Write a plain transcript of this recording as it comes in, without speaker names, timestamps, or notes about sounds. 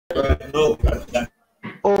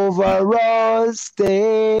Overall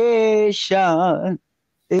station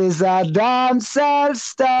is a dancehall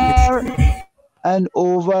star. An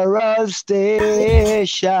overall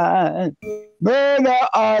station. Murder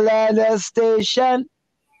all of the station.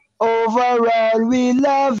 Overall, we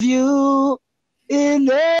love you in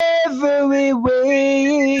every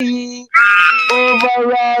way.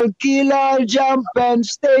 Overall, killer jumping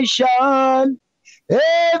station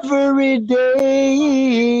every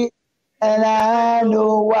day. And I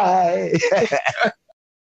know why.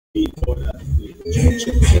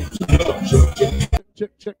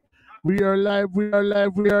 Check. We are live. So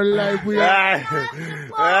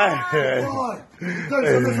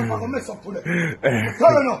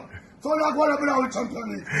I'm going to be now with Champion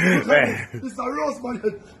League. This is a roast man.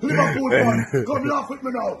 Liverpool fan. Come laugh with me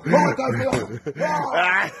now. How time for you?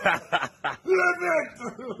 Live it.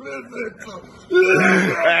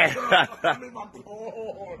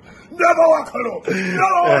 Liverpool. Never walk alone.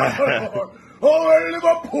 Oh,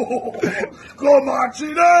 Liverpool, go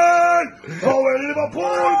marching in. Oh,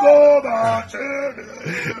 Liverpool, go marching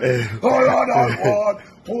in. Oh, Lord, I want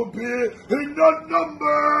to be in that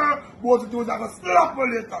number. What to do is I can slap me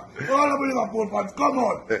later. All of the Liverpool fans, come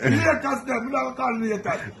on. Latest them, we never call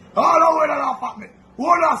latest. All the way that laugh at me.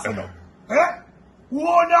 What I say now? Eh?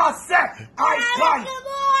 What I say? I can.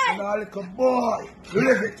 And a little boy.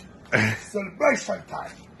 Live it. Celebration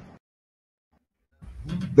time.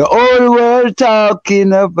 The whole world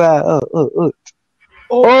talking about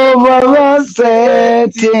overall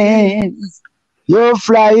settings. You're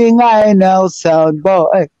flying high now, sound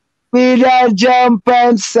boy, with a jump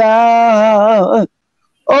and sound.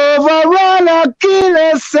 Overall a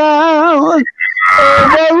killer sound.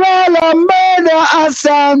 Overall a murder a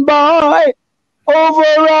sound boy.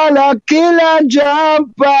 Overall a killer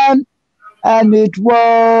jump and it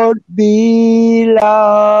won't be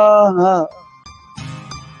long.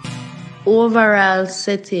 Overall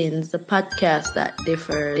Settings, the podcast that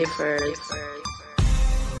differs.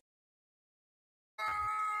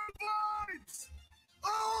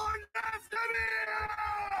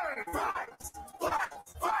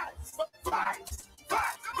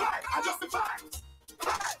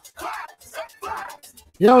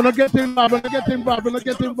 Yo, not get involved.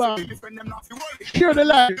 Share the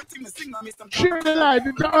live.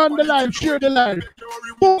 If you're on the live, share the live.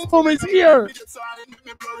 Boom is here.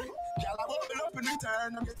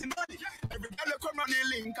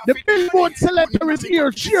 The Billboard Selector is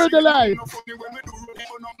here. Share the live.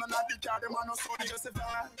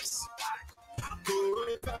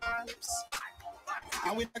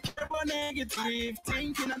 And we don't care about negative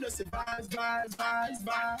thinking, and just the vibes, are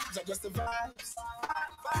just the vibes.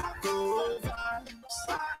 Good vibes.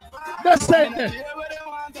 That's it.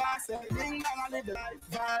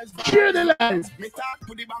 Share the life. Me talk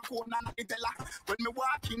to the back home and I tell her. When me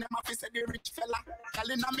walk in, my face the rich fella.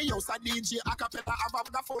 Calling on me house a DJ a cappella. I've got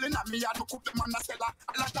the falling at me and the cook them on the cellar.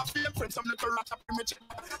 A lot of fake friends, some little rat up in me check.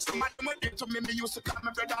 Some of them are dead to me used to call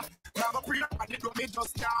me brother. Now I go pre up and they do me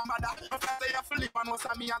just can't bother. If I say I flip and what's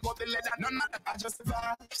me, I got the leather. None of that are just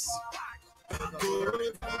vibes.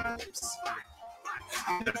 Good vibes. I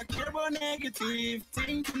don't care about negative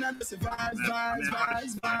thinking, and just the vibes, are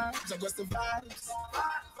just the vibes.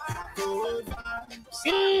 Good vibes. I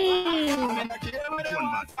don't care what they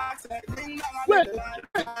want, facts, wait.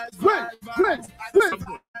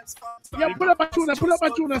 Yeah, pull up a tuna,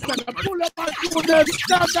 stand up.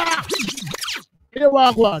 Here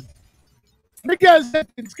we go. Miguel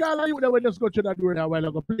settings, Carla, you would just go to that door a while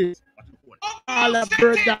ago, please. All the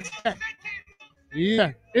bird that.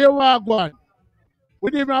 Yeah, here we go. We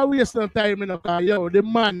didn't even waste no time in the car. Yo, the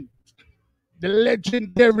man, the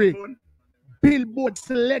legendary Billboard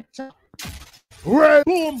Selector, World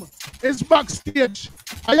Boom is backstage.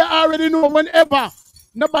 And you already know whenever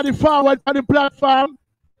nobody forward on the platform,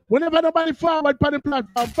 but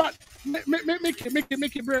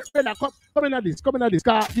Mickey, brother, come in at this,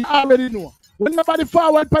 car. You already know. When nobody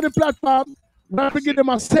forward on the platform, we have to give them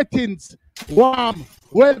a settings. Warm,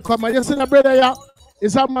 welcome. And you see the brother here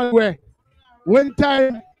is a man where one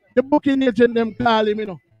time the booking agent them call him, you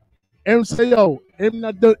know, and say, yo, him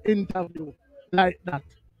not do interview like that.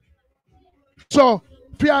 So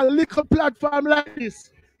if you have a little platform like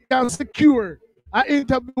this, you can secure an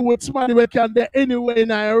interview with somebody who can there anywhere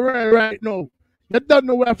in our world right now. You don't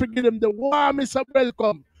know where to give them the warmest of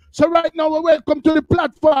welcome. So right now we welcome to the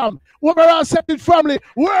platform. Overall Setting family,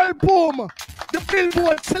 World Boom, the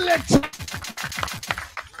Billboard Selector.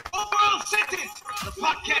 Overall Setting, the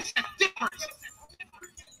podcast that differs.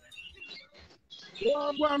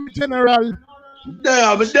 One general.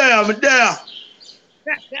 There.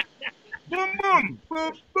 Boom.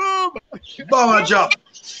 Bomber job.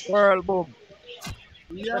 World boom.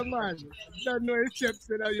 Yeah, man. Don't know his steps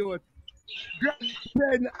in a youth. Grand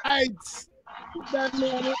Pen Heights. Don't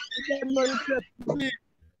know his steps.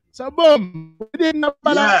 So boom. We didn't know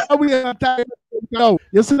Yeah. about we have time now.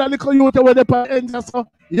 You see that little youth over there on ends, so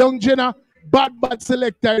young Jenna, bad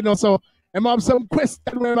selector, you know. So I have some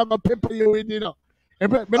question where I'm gonna pepper you with, you know.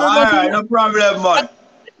 Alright, no problem, man.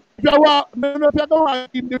 If you want, I don't know if you don't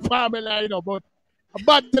want to keep the family, you know, but a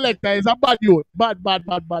bad selector is a bad youth. Bad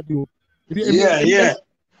youth. Yeah.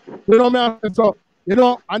 You know me, so, you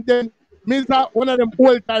know, and then means that one of them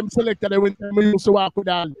old time selector they went we used to work with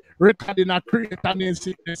and recording and create and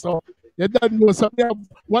sickness. So you don't know something.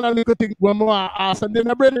 One of the good things when more ask, and then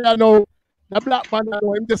the brother I know the black man I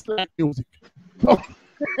know him just like music. So,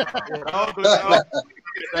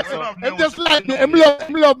 him just like me, him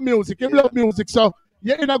love music. Him love music. So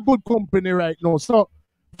you're in a good company right now. So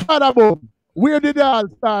Father Boom, where did it all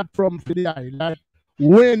start from for the eye? Like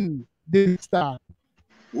when did it start?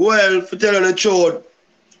 Well, to tell you the truth,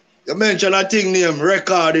 you mentioned a thing named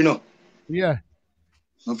record, you know. Yeah.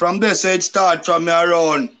 And from there, so it started from me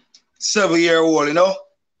around 7-year-old, you know.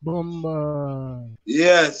 Boom.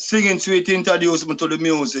 Yeah, Singing Sweet introduced me to the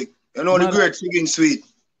music. You know, the great Singing Sweet.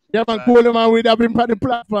 Yeah, man, cool man, we have been on the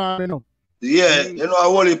platform, you know. Yeah, you know, I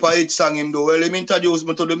whole heap of hit sang him though. Well, him introduced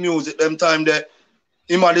me to the music. Them time there,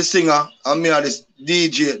 him are the singer and me are the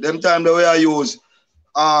DJ. Them time the way I use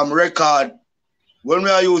record. When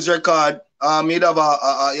we use record, he'd have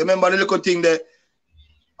you remember the little thing that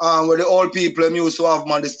where the old people used to have,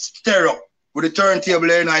 man, the stereo with the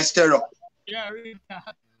turntable in a stereo. Yeah, really.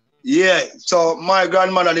 Yeah, so my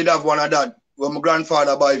grandmother did have one of that when my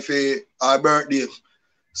grandfather buy for our birthday.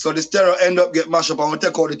 So the stereo end up get mashed up and we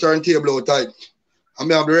take out the turntable out tight. And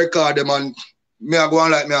me have the record them and me I go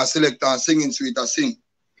on like me a selector and Singing Sweet I sing.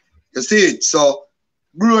 You see it? So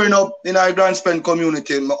growing up in our Grandspend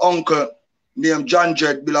community, my uncle named John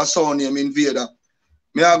Jed, Bill a son named Invader.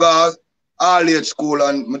 Me I go all age school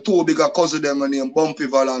and my two bigger cousins them named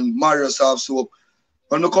Bumpyval and Mario Soap.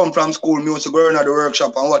 When I come from school, me used to go in at the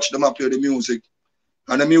workshop and watch them play the music.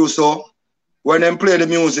 And them used to, when them play the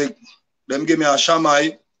music, them give me a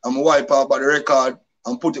shamai and I wipe out the record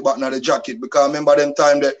and put it back in the jacket. Because I remember them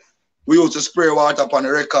time that we used to spray water upon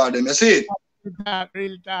the record. Them, you see it?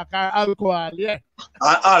 Real talk, alcohol, yeah.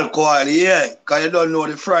 Alcohol, yeah. Because you don't know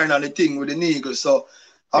the frying and the thing with the needle. So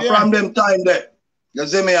from them time there, you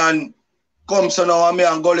see me and come so now me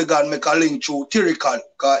and Gully Squad make a link to Tyrical.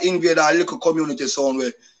 Because invade a little community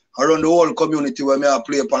somewhere. Around the whole community where me I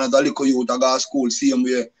play upon as a little youth, I go to school, same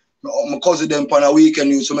way. My cousin them on a weekend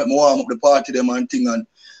used to make me warm up the party them and thing and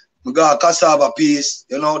I got a cassava piece,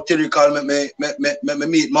 you know, Tyrical make me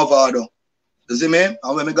meet Mavado. You see me?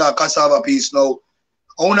 And when I got a cassava piece now,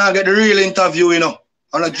 I want to get the real interview, you know.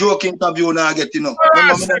 And a joke interview now I get, you know.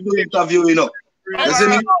 Remember me do interview, you know. You see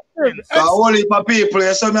me? So a whole heap of people,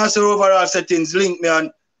 you see me I say overall settings link me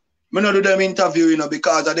and I don't do them interview, you know,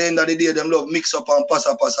 because at the end of the day, them love mix up and pass.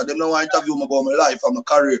 Them don't want to interview me about my life and my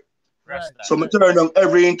career. Right. So I turn down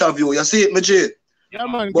every interview. You see it, me G? Yeah,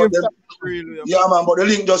 man. But but the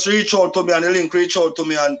link just reach out to me and the link reach out to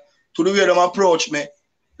me and to the way them approach me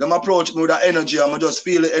with that energy and I just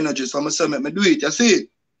feel the energy. So I say, me do it. You see it?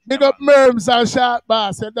 Big up Merms and Sharp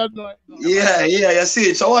Bass. You don't know it. Yeah, you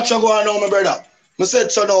see it. So what you going on, my brother? I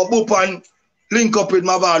said, so now, boop and link up with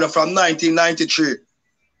Mavado from 1993.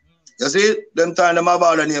 You see it? Them time the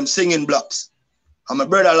Mavado name Singing Blocks. And my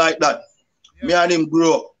brother like that. Yeah. Me and him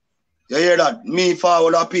grow up. You hear that? Me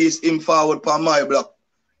forward a piece, him forward for my block.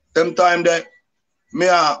 Them time there, me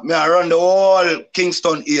I run the whole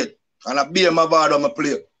Kingston 8. And I be a Mavado I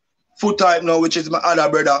play. Foot type now, which is my other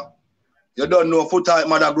brother. You don't know, foot type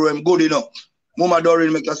mother grow him good enough. Mama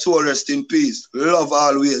Doreen make your soul rest in peace. Love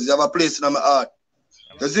always. You have a place in my heart.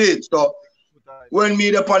 You see it? So when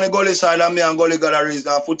me upon the Gully side and me and Gully got a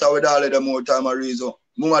reason and Foota with all of them more time a reason.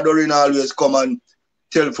 Mama Doreen always come and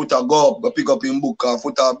tell Foota go up, go pick up him book.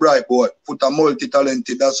 Foota a bright boy. Foota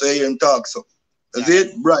multi-talented. That's why you hear him talk. So you see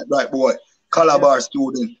it? Bright boy. Calabar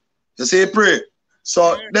student. You see it? Pray.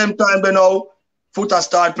 So them time they now Foota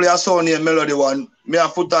start play a song named Melody One. Me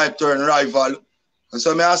and Foota turn rival. And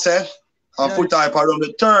so me I say, and Foota around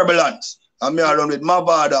with Turbulence. And me around with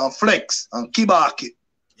Mavado and Flex and Kibaki.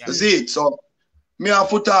 You see it? So me and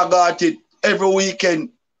Foota got it every weekend.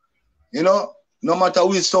 You know, no matter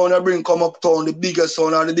which sound I bring come uptown, the biggest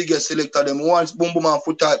sound or the biggest selector, them once Boom Boom and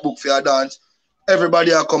Foota book for your dance,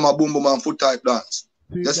 everybody will come a Boom Boom and Foota dance.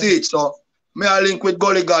 You see it? So me I link with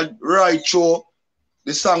Gully Squad right show.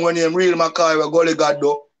 The song when name Real Mackay where Gully Squad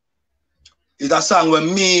do. It's a song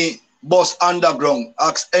when me boss underground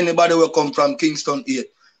ask anybody will come from Kingston 8.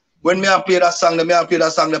 When me I play that song, me I play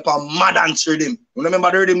that song upon Madance rhythm. You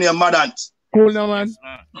remember the rhythm name Madance? Cool now, man.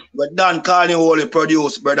 But Dan Carney only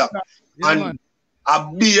produced, brother. Yeah, and man.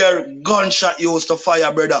 a beer gunshot used to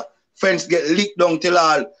fire, brother. Fence get leaked down till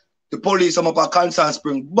all. The police come up at Constant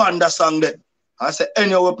Spring, ban that song there. I said,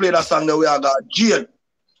 anyway, we play that song there, we are got jail.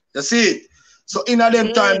 You see it? So in a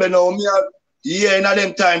them time, they know me, in a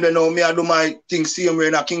them time, they know me, I do my thing same way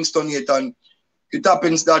in a Kingston yet, and it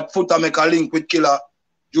happens that Foota make a link with Killer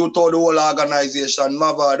due to the whole organization,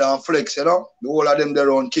 Mavado and Flex, you know, the whole of them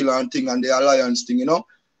their own Killer and thing and the alliance thing, you know.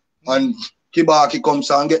 And Kibaki comes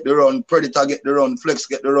and get the run, Predator get the run, Flex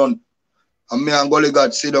get the run. And me and Gully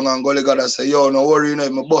God sit down and Gully God I say, yo, no worry, you know,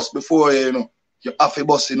 my boss before you know. You have a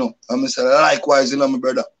boss, you know. And I say, likewise, you know, my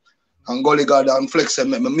brother. And Gully God and Flex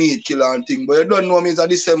and make me meet Killer and thing. But you don't know me is a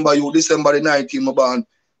December youth, December the 19th, my born.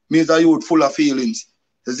 Me is a youth full of feelings.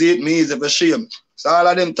 You see it? Me is a shame. So all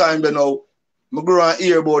of them time they know, I grow and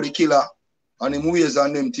hear about the Killer and them ways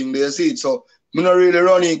and them thing, they see it. So me not really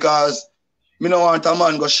running because me don't want a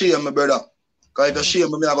man go shame my brother. Because if you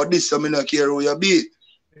shame me, I go this, so me not care who you be.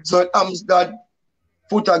 So it happens that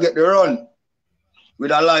Foota get the run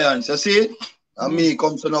with Alliance, you see it? And me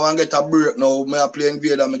come to now and get a break now. Me I play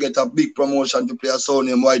Invader, I get a big promotion to play a song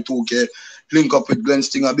named Y2K. Link up with Glenn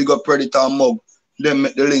Stinger, big up Predator and Mug. Then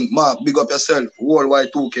make the link. Mark, big up yourself, whole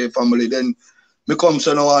Y2K family. Then me come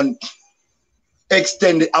to now and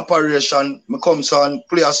extend the operation. Me come to and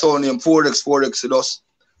play a song named 4X with us.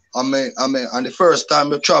 And the first time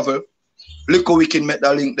we travel, look how we can make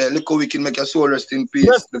that link there. Look how we can make your soul rest in peace.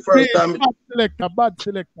 Yes, the first time. Bad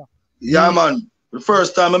selector. Yeah, man. The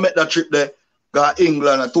first time I met that trip there, got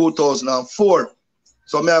England in 2004.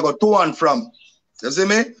 So me I got to and from. You see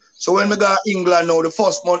me? So when me got England now, the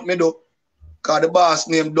first month me do, cause the boss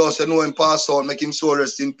named Dust, you know him pass out, make him soul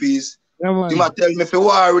rest in peace. Yeah, He might tell me if you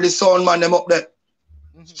war with the sound man them up there.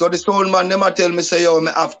 So the sound man them might tell me say, yo,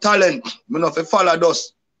 me have talent. Me not fi follow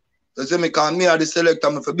Dust. You see me, cause me are the selector,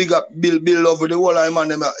 me fi big up, build love with the whole of man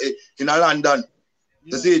them in London.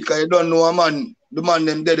 You see it, cause you don't know a man, the man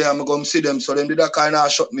them dead there, I'm going to see them, so them did that kind of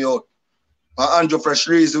shut me out. And Andrew Fresh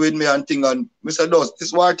reason with me and thing, and I said,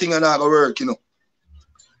 this one thing and I go work, you know.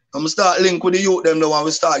 And I start link with the youth them now, and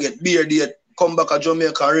we start get beer date, come back to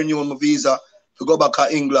Jamaica, renew my visa, to go back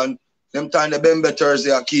to England. Them time the Bembe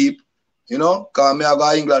Thursday I keep, you know, cause me I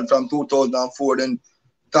go to England from 2004, then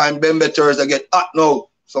time Bembe Thursday get hot now.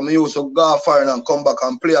 So me used to go fire and come back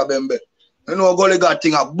and play a Bembe. You know, Gully got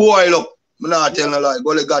thing a boil up. I'm not telling a lie.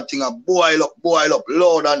 Gully got thing a boil up,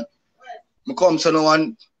 Lord. And I come to now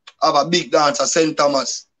and have a big dance at St.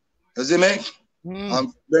 Thomas. You see me?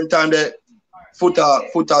 And then time the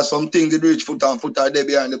Foota, something did reach Foota and Foota there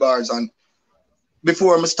behind the bars. And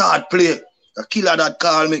before I start play, the Killer that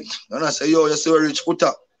call me. And I say, yo, you see reach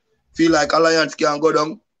Foota. Feel like Alliance can go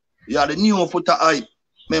down. You are the new Foota hype.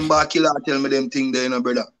 Remember Killer tell me them thing there, you know,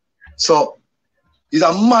 brother. So he's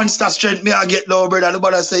a monster strength me I get now, brother.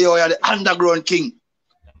 Nobody say, yo, you're the underground king.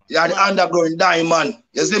 You're the underground diamond.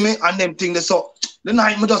 You see me? And them thing they so the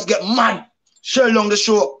night me just get mad. Share along the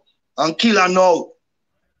show. And Killer now.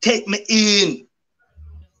 Take me in.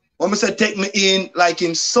 When I say take me in like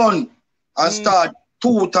him son and start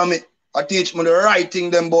tutor me. I teach me the right thing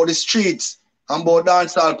them about the streets and about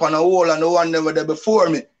dancehall on a whole and the one never there before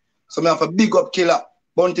me. So me have a big up Killer.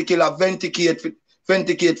 Bounty Killer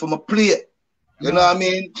venticate for my play. You know what I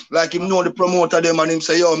mean? Like him know the promoter them and him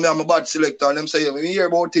say, yo, me I'm a bad selector. And them say, yo, when you hear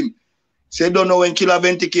about him, say you don't know when Killer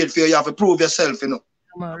venticate for you, you have to prove yourself, you know.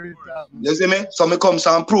 You see me? So me come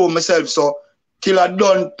and prove myself. So Killer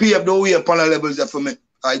done pave the way upon the levels there for me.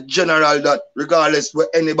 I general that, regardless what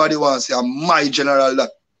anybody wants to say, I'm my general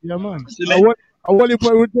that. Yeah, man. I want you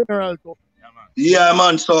play with general too. Yeah,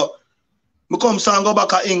 man. So I come and go back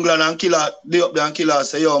to England and Killer, day up there and Killer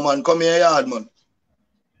say, yo, man, come here yard, man.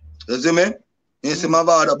 You see me? You see my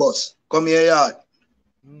Mavado bus. Come here yard.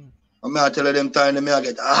 And I tell them time that I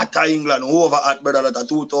get hot to England, over at brother that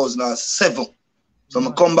 2007. So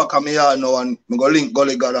I come back to my yard now and I go link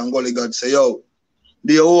Gully God and Gully God say, yo,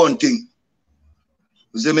 do your own thing.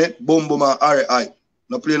 You see me? Boom, boom, and RI.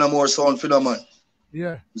 No play no more sound for the man.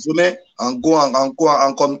 Yeah. You see me? And go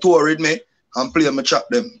and come tour with me and play my track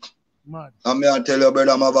them. Mad. And I tell you,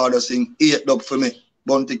 brother Mavado sing 8 dub for me.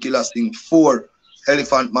 Bounty Killer sing 4.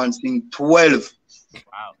 Elephant Man sing 12.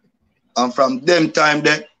 Wow. And from them time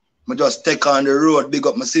there, I just take on the road, big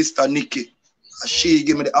up my sister Nikki. And she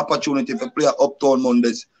give me the opportunity to play at Uptown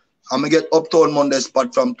Mondays. And I get Uptown Mondays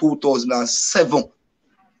spot from 2007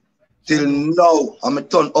 till now. I'm a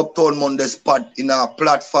turn Uptown Mondays spot in a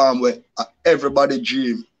platform where everybody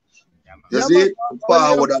dream. You see it?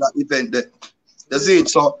 Forward at that event there. You see it?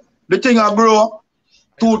 So the thing I grow,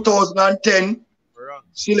 2010,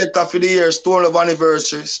 Selector for the year, Stone of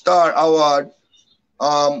Anniversary, Star Award.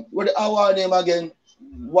 What the award name again?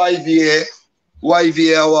 YVA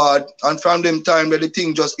Award. And from them time that the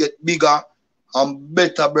thing just get bigger and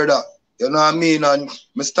better, brother. You know what I mean? And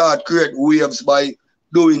I start create waves by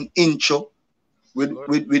doing intro with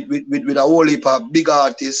a whole heap of big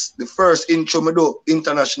artists. The first intro I do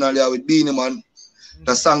internationally with Beanie Man.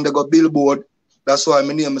 The song they got Billboard. That's why I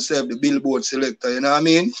name myself the Billboard Selector. You know what I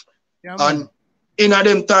mean? Yeah, and in a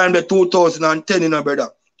them time, the 2010, you know, brother,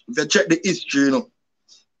 if you check the history, you know,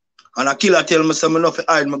 and a killer tell me something enough to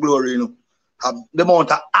hide my glory, you know. The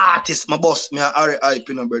amount of artists my boss me a hype,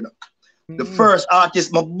 you know, brother. The first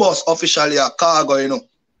artist my boss officially a Cargo, you know.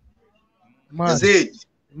 Man. You see it?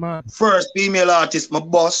 Man. First female artist my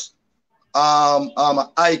boss,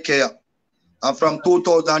 IKEA. And from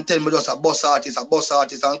 2010, I just a boss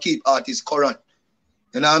artist and keep artists current.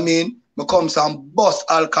 You know what I mean? I come some boss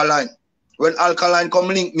Alkaline. When Alkaline come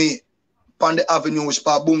link me on the avenue which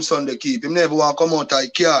pa Boom Sunday keep, him never want to come out of the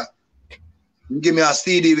car. He give me a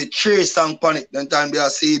CD with 3 songs on it, then time be a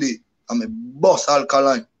CD. I'm a boss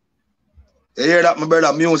Alkaline. You hear that, my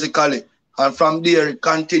brother, musically. And from there it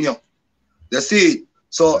continue. You see?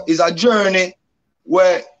 So it's a journey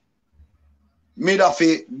where me have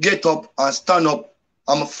to get up and stand up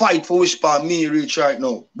and fight for which part me reach right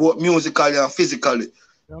now, both musically and physically.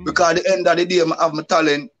 Because at the end of the day, I have my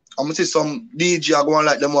talent. I'm going to see some DJ going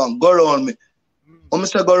like them want go around me. I'm going to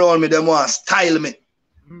say go around me, them want style me.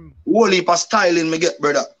 Whole heap of styling me get,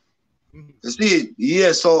 brother. You see?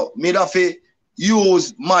 Yeah, so me have to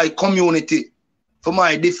use my community for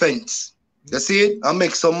my defense. You see? I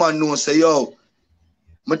make some man know, say, yo,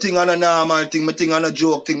 my thing on a normal thing, my thing on a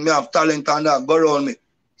joke thing, me have talent and that, go around me.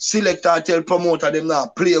 Selector tell promoter them now,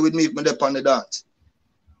 play with me if me dep on the dance.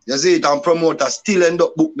 You see it, and promoter still end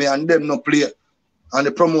up book me and them no play. And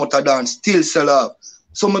the promoter dance still sell out.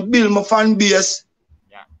 So me build my fan base.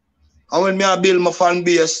 Yeah. And when I build my fan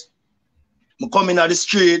base, I come in at the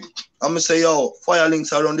street and I say, yo, fire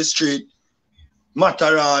links around the street.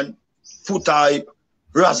 Mataran, Foot Hype,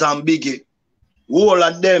 Raz and Biggie. All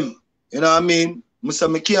of them, you know what I mean? I say,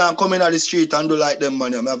 I can't come in at the street and do like them,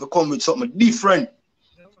 man. I have to come with something different.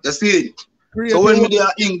 You see it? So when me there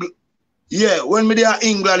England, yeah, when me there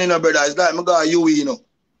England, you know, brother, it's like me go UE, you know.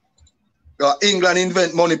 England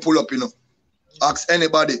invent money pull up, you know. Ask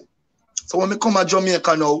anybody. So when me come to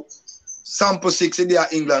Jamaica now, Sample 6 in there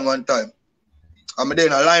England one time. I'm there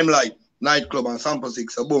in a Limelight nightclub and Sample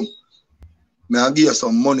 6, so boom. Me I give you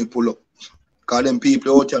some money pull up. Because them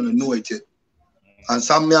people out here don't know it yet. And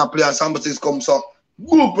some me I play and Sample 6 come so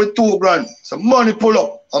group with 2 grand. Some money pull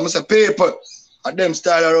up. I'm say paper. And them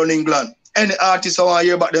style around England. Any artist I want to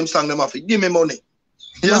hear about them song, them have to give me money.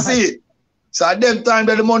 You see it? So at them time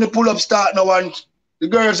that the money pull up start now and the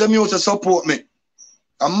girls them used to support me.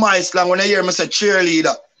 And my slang when I hear me say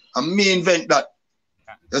cheerleader and me invent that.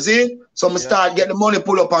 You see? So I start get the money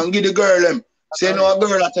pull up and give the girl them. Say no a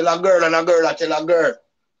girl I tell a girl and a girl I tell a girl.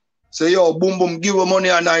 Say yo boom boom give her money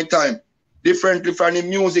at night time. Differently from the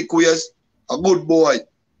music ways, a good boy.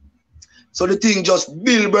 So the thing just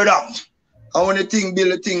build brother. And when the thing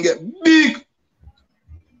build, the thing get big.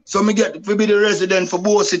 So me get to be the resident for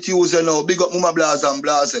Boasy Tuesday now. Big up Mama Blaze and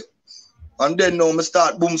Blaze. And then now me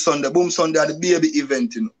start Boom Sunday. Boom Sunday are the baby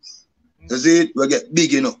event, you know. You see it? We get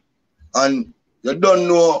big, you know. And you don't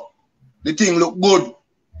know the thing look good.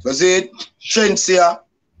 You see it? Shen's here.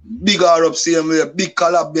 Big her up same way. Big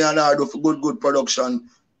collab behind her do for good production.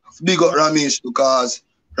 Big up Ramesh because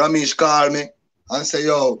Ramesh call me and say,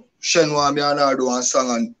 yo, Shen want me and her do one song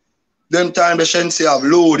and them time the Shensi have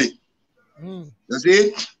loaded. You see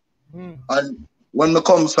it? And when me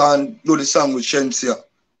comes and do the song with Shensi,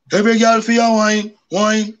 every girl for your wine.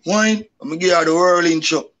 I'm gonna give her the whirling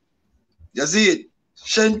show. You see it?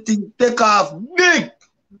 Shensi take off big.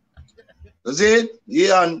 You see it?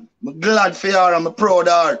 Yeah, and I'm glad for her and I'm proud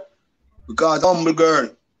of her. Because humble girl.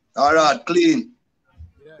 Alright, clean.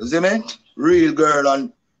 You see me? Real girl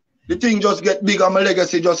and the thing just get big and my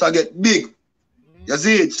legacy just get big. You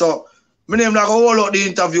see it? So my name like a whole out the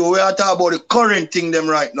interview where I talk about the current thing them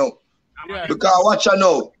right now. Yeah. Because watch I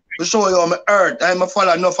know, to show you my earth, I'm a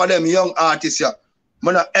follow enough of them young artists here.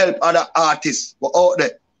 I'm gonna help other artists who out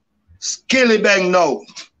there. Skilly bang now.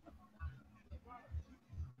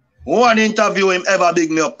 One interview him ever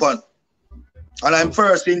big me up on. And I'm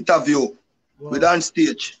first interview with on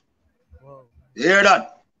stage. Wow. You hear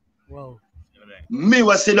that? Wow. Me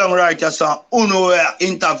was sit down right here, so uno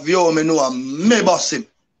interview me know and me boss him.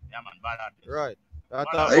 Right.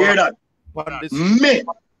 I hear that? Me.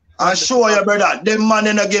 And show you, brother, them man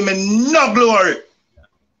ain't give me no glory.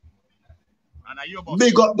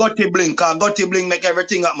 Big up Gutty Bling, cause Gutty Bling make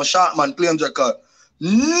everything at my short man claims record.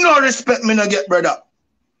 No respect me no get, brother.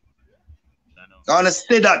 I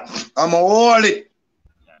understand that. I'm a hold it.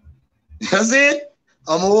 You see it?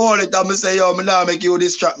 I'm a hold it. I'm say, yo, me now make you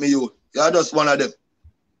distract me, you. You're just one of them.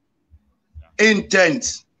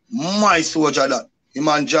 Intense. My soldier that.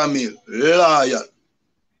 Iman Jamil. Loyal.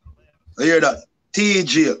 You hear that?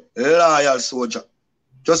 TJ. Loyal soldier.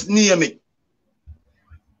 Just name it.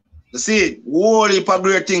 You see it? Whole heap of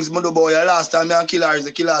great things, mother boy. Last time I kill her is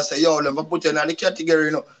the killer say, yo, them for put in the category,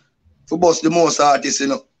 you know. For bust the most artists, you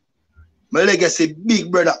know. My legacy big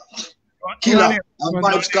brother. Killer and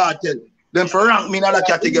Vibes Cartel. Them for rank me in that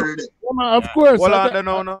category there. Yeah, of course. Well, I don't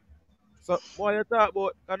know. So, boy, you talk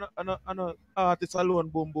about an artist alone,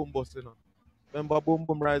 boom, boom, bust, you know. Remember, boom,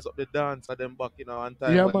 boom, rise up the dance at them back in one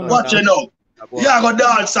time. Yeah, man. Watch you know. Yeah, go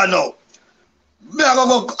dance now. Me I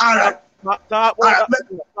go, all right. Talk about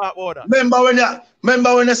that.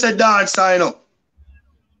 Remember when you said dance, you know.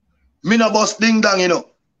 Me no bust ding dong, you know.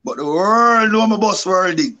 But the world know me bust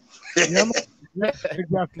world ding. Yeah,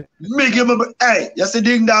 exactly. Me give me, hey, you see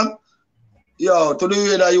ding dong? Yo, to the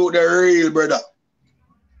way that you the real brother.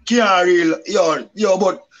 Can't real, yo,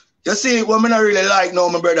 but you see what me not really like now,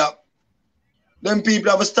 my brother. Them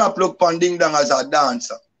people have to stop look upon ding dong as a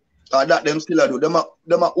dancer. That them still do.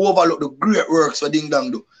 Them overlook the great works what ding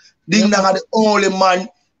dong do. Ding dong are the only man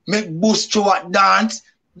make boost through a dance.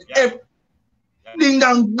 Yeah. Ding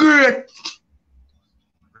dong great.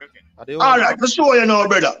 Alright, to show you now,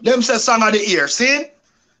 brother. Them say song of the year, see?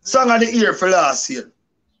 Song of the year for last year.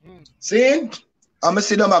 See? I'm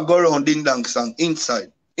see them a go around ding dong song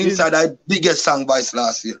inside. Inside that biggest song voice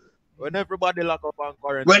last year. When everybody lock up on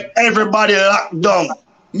current. When everybody locked down.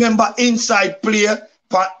 Remember inside play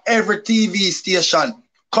for every TV station.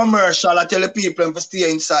 Commercial, I tell the people to stay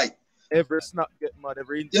inside. Every snap get mad,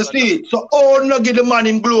 every you see, so all no give the man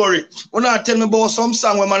him glory. When I tell me about some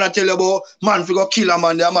song when man I tell you about man for go kill a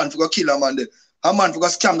man there, a man for go kill a man there. A man for go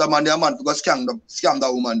scam the man there, a man for go scam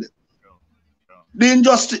the woman there. The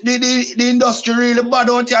industry really bad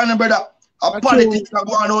out here, brother. A politics are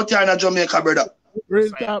going out here in Jamaica, brother.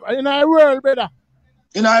 In our world, brother.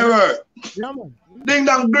 In our world. Yeah, man. Ding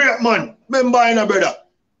dong great man. Remember in a brother.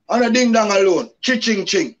 And a ding dong alone. Ching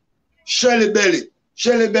ching. Shelly belly.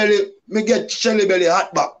 Shelly belly. Me get Shelly belly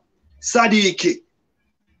hot back. Sadiki.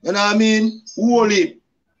 You know what I mean? Holy.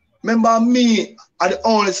 Remember me are the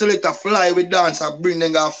only selector fly with dance and bring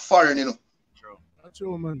them guys foreign, you know. True. That's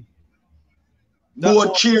true, man.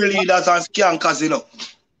 Both cheerleaders and skankers, you know.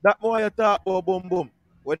 That more you talk about boom boom.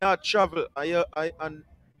 When you travel and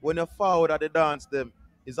when you forward at the dance them,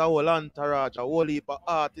 it's a whole entourage, a whole heap of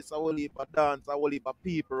artists, a whole heap of dance, a whole heap of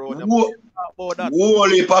people around them. Whole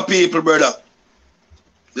heap of people, brother.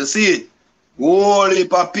 You see it? Whole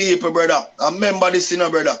heap of people, brother. I remember this, you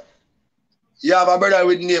know, brother. You have a brother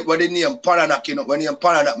with the name Panadak, you know. When you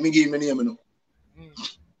Panadak, me give me name, you know.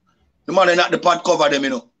 The man not the pot cover them, you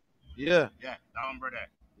know. Yeah. Yeah, down, brother.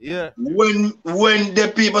 Yeah. When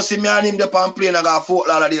the people see me and him the pan plane, I got Fort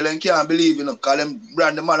Lauderdale and can't believe, you know, call them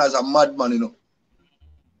brand the man as a madman, you know.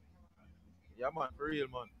 Yeah, man, for real,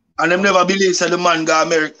 man. And them never believe say the man go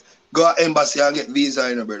America, go embassy and get visa,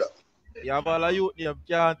 you know, brother. Yeah, but all you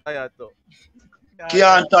can't tired though.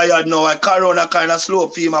 Can't tired now. I Corona kind of slow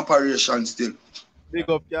film operation still. Big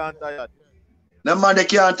up, can't tired. Them man they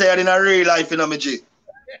can't tired in a real life, you know, me G.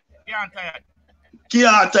 Can't tired.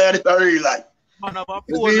 Can't tired in a real life. Man, have a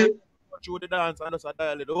phone through the dance and just a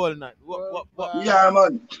dial it the whole night. What? Yeah,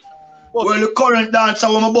 man. Well, the current dancer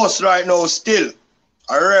on my bus right now still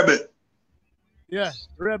a rebel. Yeah,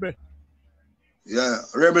 rebel. Yeah,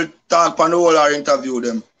 rebel talk on the whole our interview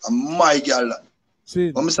them. And my girl.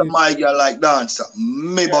 When I say my girl like dancer,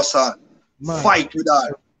 me boss her. Fight with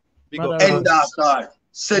her. End her.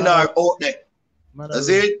 Send her out there. That's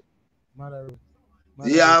it?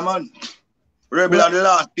 Yeah, man. Rebel are the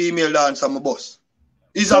last female dancer on my bus.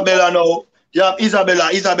 Isabella now. You have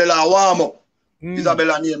Isabella warm up.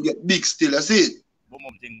 Isabella name get big still, you see? Boom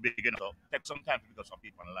thing big enough. Take some time to get some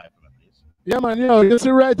people on live. Yeah, man, you see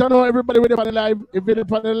right now, everybody with on the live, if you're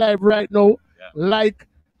on the live right now, like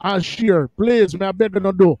and share. Please, may I beg you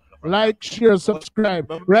to do. Like, share, subscribe.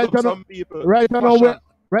 Right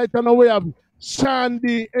now, we have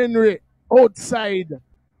Sandy Henry outside.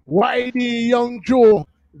 Whitey Young Joe,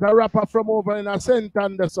 the rapper from over in a St.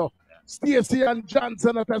 Anderson. Stacy and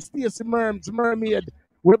Johnson at a Stacy Mermaid.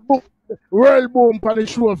 We book World Boom on the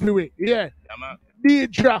show of the way. Yeah.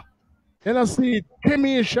 Deidre. You know, see,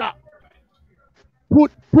 Kimisha.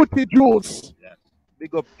 Put it juice.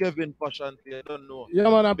 Big up Kevin Fashion, I don't know. Yeah,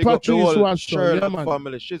 man, and Big up the Patrice whole was so. Yeah, Sherlock man.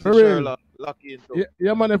 family. She's For real. Sherlock, lucky into.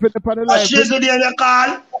 Yeah, man, if it's upon the A life. shizzle there you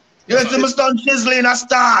call. You see me stand chiseling a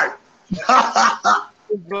star.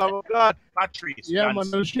 Oh God, Patrice. Yeah, man,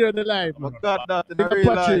 Johnson. they'll share the life, oh man. God, that in Big the up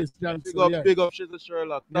real life. Patrice, Johnson, yeah. Big up, she's a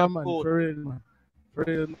Sherlock. Yeah, Top man, coat. for real, man.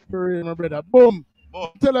 For real, my brother. Boom. Boom.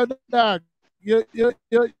 Tell her that, you,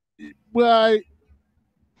 boy,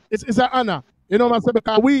 it's an honor. You know what I'm saying?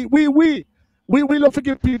 Because we love to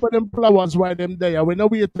give people them flowers while them there. We know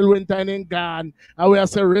we till winter and gone, and we are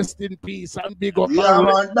say rest in peace and big up. Yeah,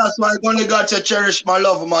 man. That's why I only got to cherish my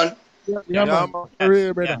love, man. Yeah, man. For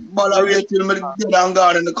real, brother. But I wait till me dead and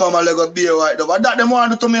gone and come and let go be right now. But that them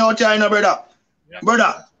want to do to me out here, you know, brother.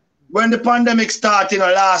 Brother, when the pandemic started, you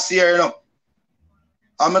know, last year, you know,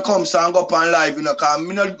 and me come and go up on live, you know, because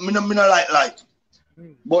me no like live.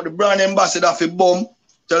 But the brand ambassador for Boom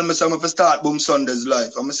tell me something for start Boom Sundays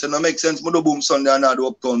live. And I say, no make sense, me do Boom Sunday and not do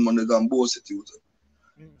Uptown Mondays and Boasy Tuesday.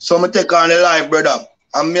 So I take on the live, brother,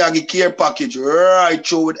 and me I get care package right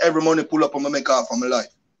through with every money pull up and I make off of my life.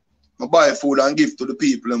 I buy food and give to the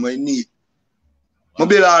people and I need. I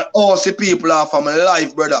build all the people off of my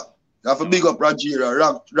life, brother. I have a big up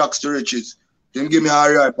Rajira, rocks to riches. Them give me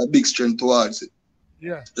a big strength towards it.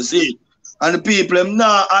 Yeah. You see? And the people, them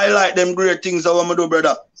now highlight them great things that I do,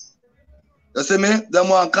 brother. You see me? Them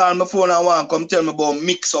want to call my phone and want to come tell me about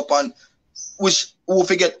mix up and who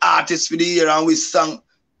forget artists for the year and which song.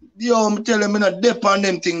 Yo, I'm telling me not dep on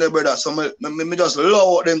them thing there, brother. So me just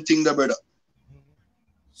love them thing there, brother.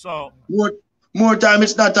 So more time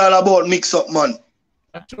it's not all about mix up, man.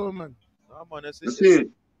 That's true, man. Man, You see?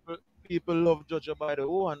 People love judge you by the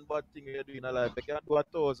one bad thing you do in a life. They can't do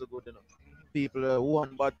 1,000 good, you know. People,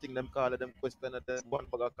 one bad thing them call them question and then one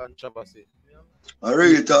bag of controversy. I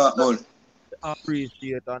really talk, man.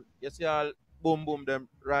 Appreciate and you see all boom them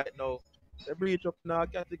right now. They breach up in a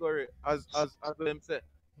category as them say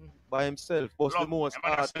by himself, but the most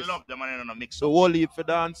artists. love the man in a mix The whole heap for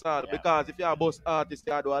dancehall because if you're a boss artist,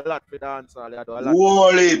 you do a lot for dancehall, you do a lot.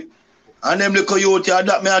 Whole heap. And them little youth,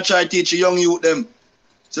 that me I try to teach young youth them.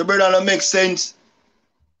 So brother, that makes sense.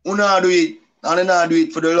 You not do it, and you not do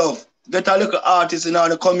it for the love. Get a little artist in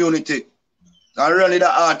the community. And really the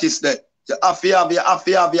artist there. You have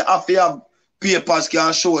to have papers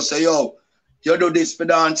can show say, yo, you do this for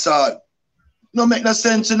dancehall. No make no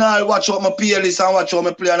sense, you know. Watch out my playlist and watch out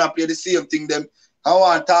my play and I play the same thing them. I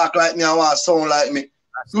want to talk like me, I want to sound like me.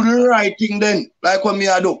 Do the right thing then, like what me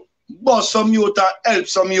I do. Bust some youth and help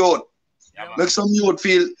some youth. Yeah, make some youth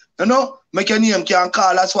feel, you know, make your name can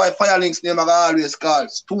call. That's why Firelinks name I always call.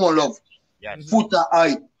 Stone Love. Yes. Footer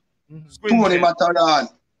Eye. Tony Mataran.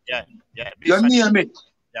 Yeah. You name it.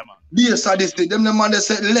 Yeah, man. Be a sadistic. Them the man they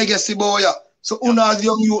say legacy boy. So una as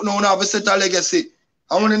young youth now have a set a legacy.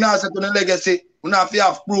 And when you not set on a legacy, you have to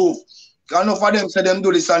have proof. Because enough of them say them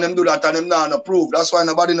do this and them do that and them not no proof. That's why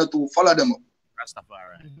nobody not to follow them up.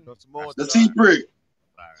 Rastafari. The sea pray.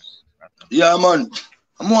 Yeah, man.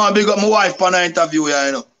 I'm going to big up my wife for an interview here,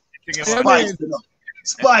 you know. Spice, you know.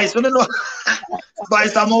 Spice, you know.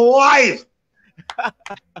 Spice, I'm my wife.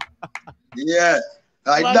 Yeah.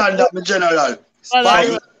 I done that, my general.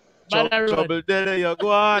 Spice. Trouble there, you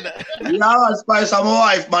go on. Yeah, Spice, I'm my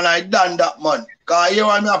wife, man. I done that, man. Because you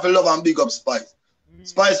want me have to love and big up Spice.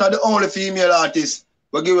 Spice are the only female artist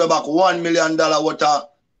who give you back $1 million worth of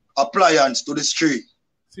appliance to the street.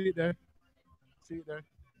 See it there.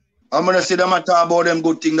 I'm going to see them talk about them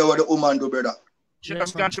good things that what the woman do, brother. She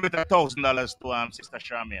just contributed $1,000 to Sister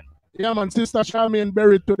Charmaine. Yeah, man. Sister Charmaine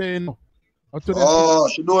buried today, you know. Oh,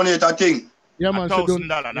 she donate a thing. Yeah, man. $1,000,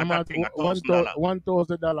 not a thing, $1,000.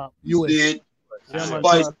 $1,000 US. See it?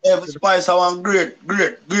 Yeah, Spice, I want great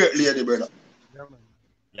lady, brother. Yeah, man.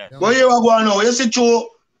 Yes. But here I go now. You see, true,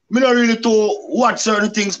 me not really to watch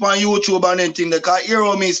certain things on YouTube and anything. Because here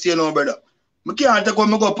how me stay now, brother. I can't take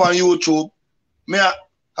when I go up on YouTube.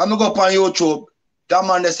 I'm go up on YouTube. That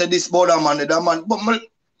man, they say this about that man. But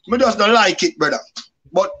me just don't like it, brother.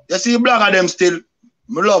 But you see, black of them still,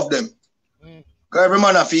 me love them. Because every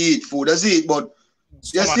man have to eat food, that's it. But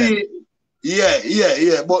you see,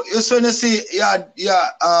 yeah. But you see, when you see,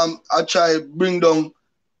 I try bring down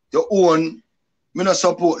your own, me not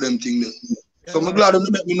support them thing there. So I'm glad you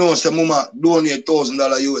make me know, say, mama, donate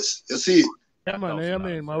 $1,000 US. You see? Yeah, man. Yeah,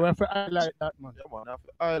 man. We have to highlight that, man. Yeah, man, I have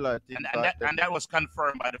to highlight it. And that was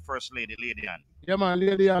confirmed by the First Lady, Lady Ann. Yeah, man.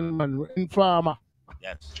 Lady Ann, man. Informer.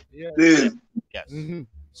 Yes. Yeah. Yes. Mm-hmm.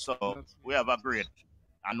 So we have agreed.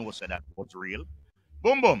 I know so that was real.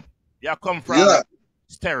 Boom. You come from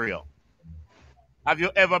stereo. Have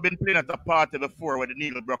you ever been playing at a party before where the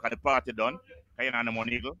needle broke and the party done? Can you know one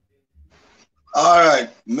needle? Alright,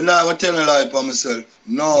 me not gonna tell a lie for myself.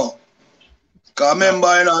 No. Cause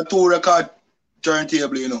remember, you know, 2 record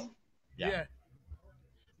turntable, you know. Yeah.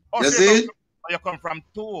 Oh, You so see? you come from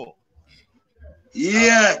 2.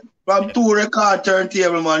 Yeah, from 2 record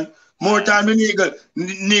turntable, man. More time the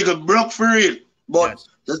niggle broke for real. But Yes.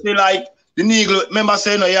 you see, like, the niggle, remember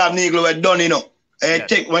saying, you have niggle we done, you know. And you Yes.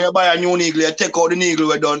 take, when you buy a new niggle, you take out the niggle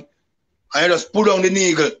we done. And you just put on the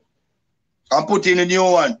niggle and put in the new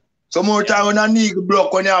one. So more time when a niggle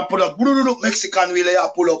broke, when you have put up, Mexican wheel you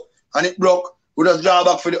put up, and it broke, we just draw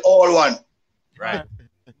back for the old one. Right.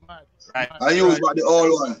 Mad. Right. And use back the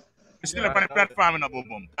old one. We still up on the platform in a boom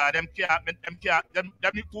boom. Them two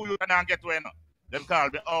you cannot get away now. Them call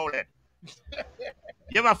the outlet.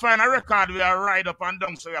 You ever find a record where I ride up and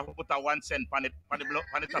down so you have to put a 1 cent on the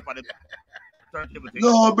top of the turntable thing?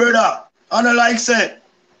 No, brother. I don't like say.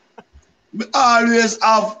 We always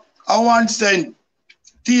have a 1 cent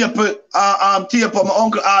tape. Tape. My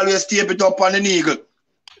uncle always tape it up on the needle.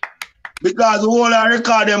 Because the whole I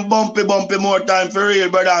record them bumpy more time for real,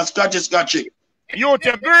 brother, and scratchy. You're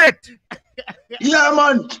great. Yeah,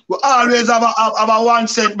 man. We always have a 1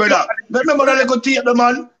 cent, brother. Remember that little tape, the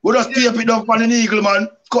man? We just tape it up on the needle, man.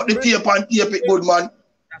 Cut the tape and tape it good, man.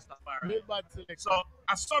 That's the far. So,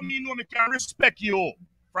 as some me know me can respect you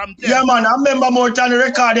from them. Yeah, man. I remember more time the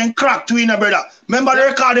recording crack to you, brother. Remember the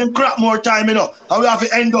recording crack more time, you know. And we have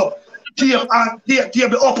to end up tape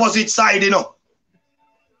the opposite side, you know.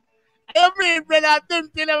 Every brother, I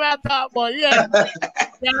don't tell about that, boy. Yeah.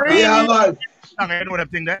 Yeah, man. You know them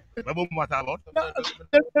thing there? What about?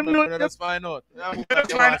 Let's find out.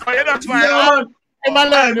 That's fine. That's fine. Yeah,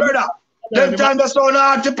 man. Hey, brother. Them time the so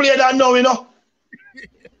hard to play that now, you know.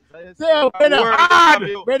 So, brother, hard.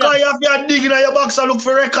 Because you have to dig in your box and look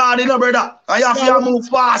for record, you know, brother. And you have to move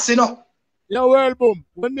fast, you know. Yo, world boom.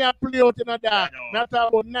 When me a play out in a dance, me a talk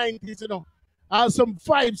about 90s, you know. I have some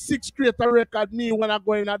 5-6 creator record me when I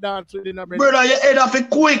go in a dance with you, brother, your head off it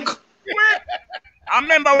quick. I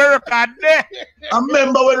remember we record there. I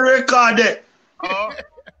remember when we record there. Oh.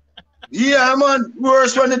 Yeah, man.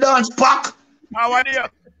 Worse when the dance pack. How are you?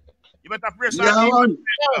 You better press Yeah, man.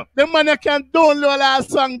 The man that can download a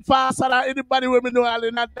song faster than anybody when me know all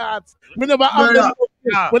in a dance. We never have them.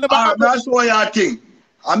 That's what you think.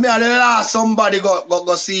 I mean, the last somebody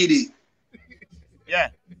go CD.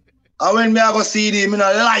 Yeah. And when me I go CD, me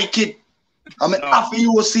not like it. I mean, after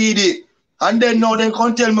you CD. And then now they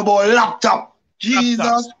can tell me about laptop.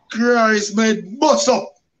 Jesus Christ, man, bust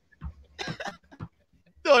up.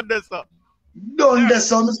 Done this up. Done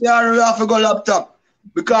this up. I say, I have to go laptop.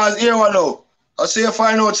 Because here I know. I say you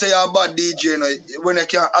find out say you're a bad DJ, you know, when you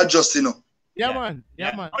can't adjust, you know. Yeah, man.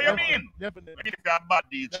 Yeah, man. What you mean? Definitely. I mean, if you're a bad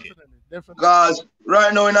DJ. Definitely. Because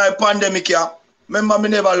right now in a pandemic here, remember me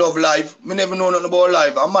never love live. Me never know nothing about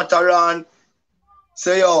live. I'm at around,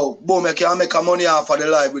 say, yo, boom, I can make a money off of the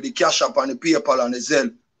live with the Cash App and the PayPal and the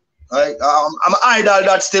Zelle. Right? I'm idle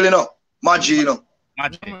that still, you know. Magic, you know.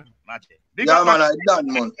 Magic. Yeah, man, I done,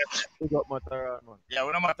 man. Yeah,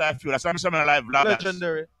 we don't matter if you. That's why I'm saying live vloggers.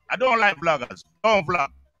 Legendary. I don't like vloggers. Don't vlog.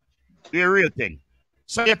 Do a real thing.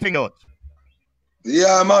 Say your thing out.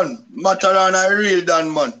 Yeah, man. Mataran, I real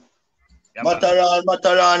done, man. Yeah,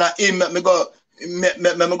 Mataran, him make me go.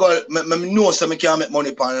 Me know so me can't make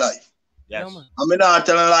money upon life. Yes. And me not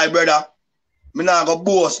telling lie, brother. Me not go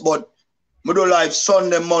boast, but me do live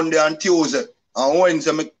Sunday, Monday, and Tuesday. And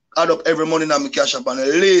Wednesday, me add up every money in my Cash App. And the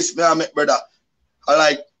least me I make, brother, I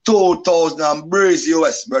like 2,000 and breeze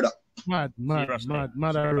US, brother. Mad.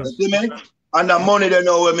 You see me? And the money they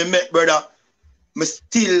know when me make, brother, me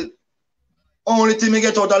still, only thing me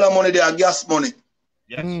get out of the money, they are gas money.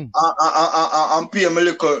 Yes. And pay me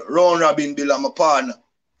little round robin bill and my partner.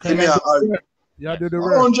 See me? Yeah, do the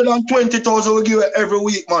work. 120,000 we give every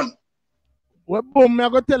week, man. Well, boom,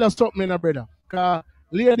 I'm going to tell you something, brother. Because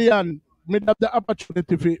Lady Ann, me have the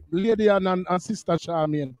opportunity for Lady Ann and Sister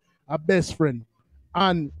Charmaine, a best friend.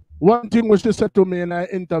 And one thing which she said to me in an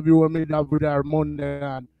interview with me with her Monday,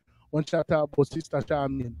 and when she talked about Sister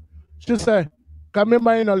Charmaine, she said, because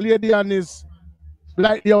remember, you know, Lady Ann is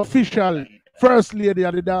like the official first lady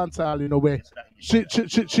of the dancehall in a way.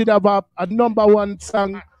 She'd have a #1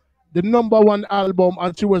 song, the #1 album,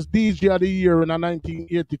 and she was DJ of the year in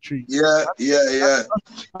 1983. Yeah.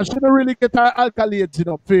 And she don't really get her accolades, you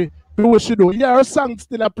know, for what she do. Yeah, her song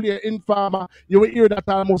still a play in Farmer. You will hear that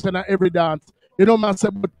almost in every dance. You know, man,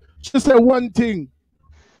 but she said one thing.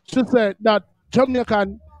 She said that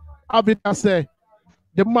Jamaican have it to say,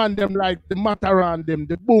 the man them like the Mataran them,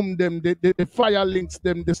 the boom them, the fire links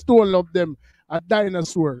them, the stone of them, a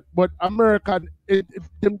dinosaur. But American,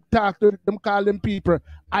 them talk to them, call them people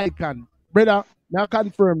icon. brother, now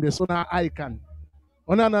confirm this on our icon.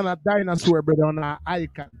 On a dinosaur, brother, on our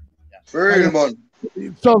icon. For real, man.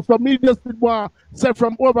 So me just did want say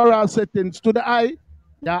from overall settings to the eye,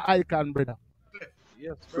 your icon, brother.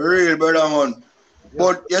 Yes, For real, brother, man.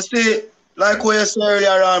 But you see, like what you said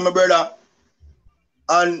earlier on, my brother,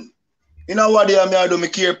 and you know what I do my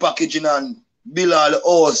care packaging and bill all the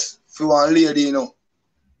house for one lady, you know.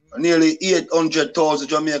 Nearly 800,000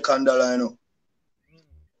 Jamaican dollars, you know.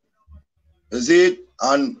 You see it?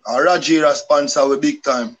 And a Rajira sponsor with big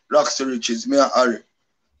time, Rocks to Riches, me and Harry.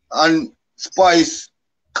 And Spice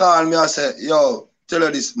call me and say, yo, tell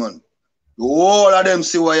her this, man. The whole of them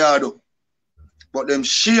see what you do. But them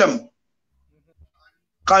shame.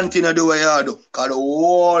 Continue do what you do. Because the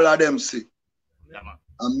whole of them see.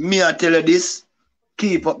 And me I tell you this,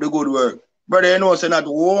 keep up the good work. Brother, you know, say not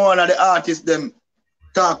one of the artists them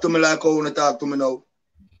talk to me like how you talk to me now.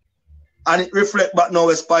 And it reflect back now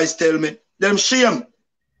what Spice tell me. Them shame.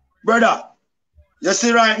 Brother, you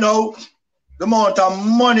see right now, the amount of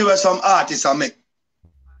money where some artists are make.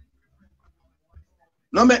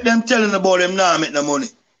 No make them telling about them now make no money.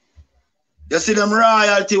 You see them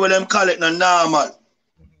royalty where them call it no normal.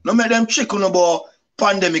 No make them chicken about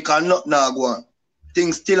pandemic and not now go on.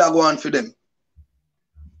 Things still are going for them.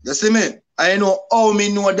 You see me? I know how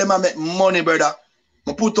me know them I make money, brother.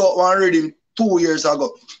 I put out one reading 2 years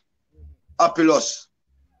ago. Happy loss.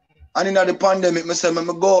 And in the pandemic, I say, I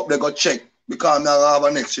go up there, go check. Because I have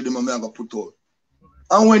a next reading I go put out.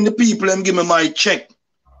 And when the people them give me my check,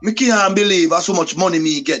 I can't believe how so much money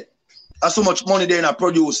me get. How so much money they're not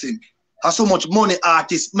producing. How so much money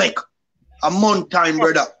artists make. A month time,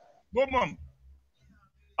 brother. Go, mom.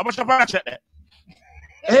 How much I check that?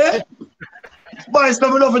 Eh? But it's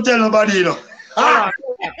not enough to tell nobody, you know.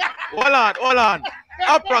 Hold on.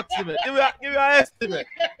 Approximate. Give me an estimate.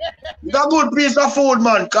 It's a good piece of food,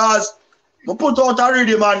 man, because I put out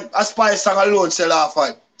already, man, a Spice song alone sell off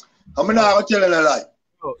five. I'm not going to tell you a lie.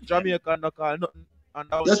 Oh, Jamaica no call nothing.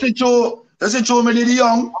 You see true, me did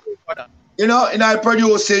young, you know, in I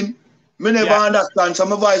producing, me never understand. So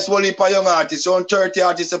my voice will leap a young artist, on 30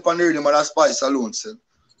 artists upon the rhythm and a Spice alone sell.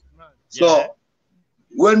 So,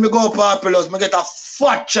 when me go popular, me get a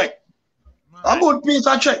fat check. A good piece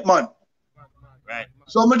of check, man. Right.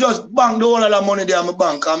 So me just bank the whole of the money there in my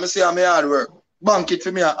bank and me say I'm hard work. Bank it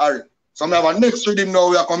for me and Harry. So I have a next rhythm now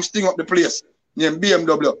where I come sting up the place. Named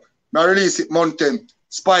BMW. I release it Mountain.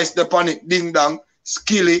 Spice the Panic, Ding Dong,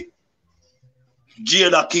 Skilly,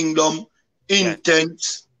 Jada Kingdom,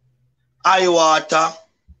 Intense, Eye Water.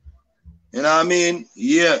 You know what I mean?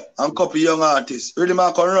 Yeah, and a couple young artists. Really,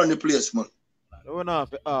 man, can run the place, man. No, no,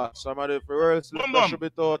 somebody for world should be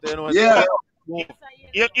taught. You know, yeah.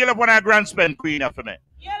 You'll have one of grand spend queen for me.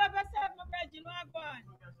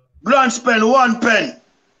 Grand spend 1 pen.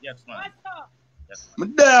 Yes, man. Yes.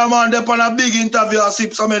 There, man, they're on a big interview, I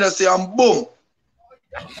sip some energy and boom.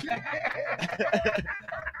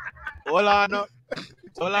 Hold on, no.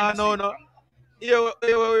 Here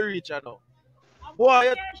we reach now.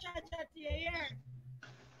 Boy,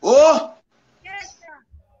 oh?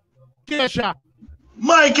 Kesha.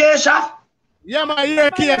 My Kesha? Yeah, man,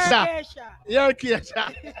 you're Kesha. You're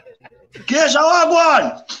Kesha. Kesha, what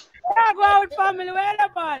one? I go out with family, where the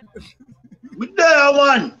man? There,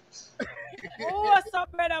 man. What's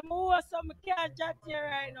up, brother? What's up? I can't chat here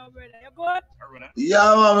right now, brother. You good?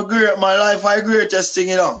 Yeah, man, I'm great. My life, I greatest thing,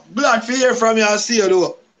 you know. Glad to hear from you and see you,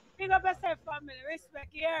 though. Big up yourself, family. Respect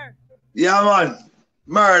here. Yeah, man.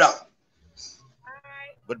 Murder.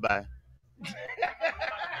 Alright. Goodbye.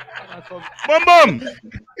 Boom.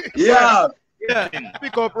 Yeah. Yeah,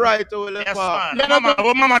 pick up right over the farm. Yeah,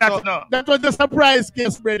 mama, that's no. That was the surprise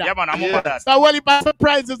case, brother. Yeah, man, I'm over that. So what about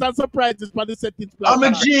surprises for the settings? I'm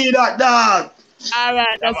a G, that dog. All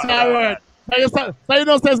right, that's all right. So you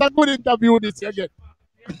know, it's a good interview this again.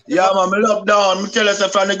 Yeah, man, me love down. Me tell you,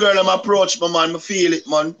 from the girl I'm approach me, man, me feel it,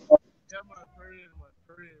 man. Yeah, man, for real,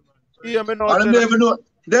 man. Yeah, me know. And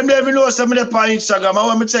them never know some of them on Instagram. I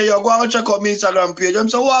want me to tell you, go and check out my Instagram page. I'm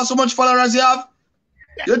so, wow, so much followers you have.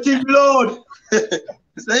 You think load.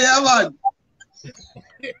 Say, yeah, man.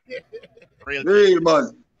 Real,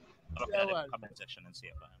 man. Yeah, man. Comment section and see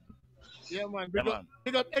it, man. Yeah, man.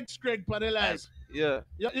 Big up X-Craig for the live. Yeah.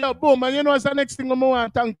 Yeah, boom, man. You know, it's the next thing I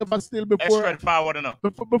want to thank you for still before. X-Craig forward enough.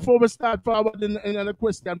 Before we start forwarding in the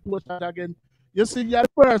question, post that again. You see, you're the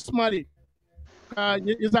first, man.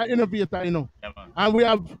 You're an innovator, you know. Yeah, man. And we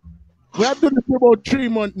have done it for about 3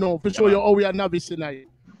 months now to show you how we are novice tonight.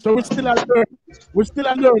 So we still learn. We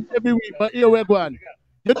still learn every week, but here we're going.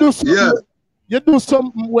 You do something. Yeah. You do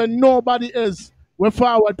something when nobody else will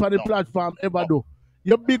forward for the platform ever do.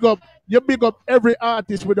 you big up every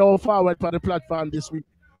artist with our forward for the platform this week.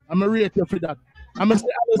 I'm gonna rate you for that. I'm gonna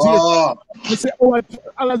say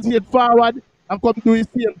Alice forward and come do the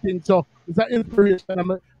same thing. So it's an inspiration.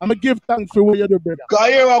 I'm gonna give thanks for what you do, brother. Cause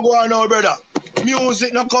here I go on now, brother.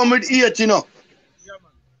 Music not come with hate, you know.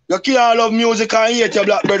 You can't love music and hate your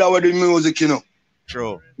black brother with the music, you know.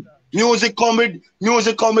 True. Music come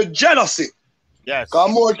with jealousy. Yes.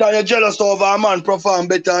 Cause more time you're jealous over a man perform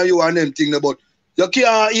better than you and them thing, but you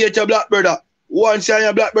can't hate your black brother. Once you're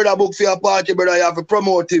your black brother book for your party, brother, you have to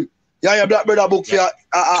promote him. You're your black brother book for your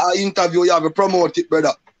interview, you have to promote it,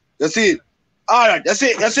 brother. You see it? Alright, you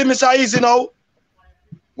see Mr. Easy now?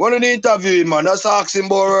 One of the interview, man, that's asking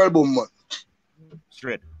about album, man.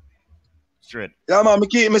 Straight. Yeah, man, me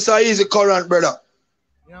keep Mr. Easy current, brother.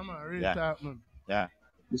 Yeah, man, real talk, man. Yeah.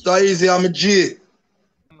 Mr. Easy, I'm a G.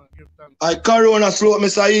 I Corona slope,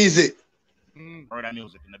 Mr. Easy. Heard that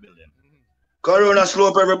music in the building. Corona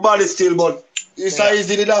slope everybody still, but Mr.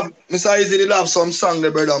 Easy did have some song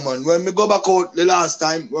there, brother, man. When we go back out the last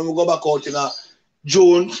time, when we go back out in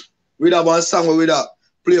June, we have one song where we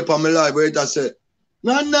play upon my live where it said,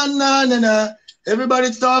 na,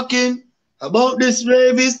 everybody's talking about this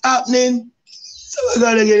rave is happening. So we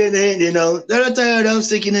gotta get in there, you know. They're tired of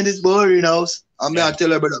sticking in this boring house. I'm gonna tell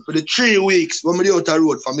you, brother, for the 3 weeks when we out the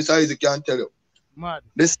road from Mr. Easy can't tell you. Mad.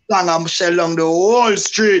 This song I'm shell along the whole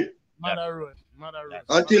street. Mother road.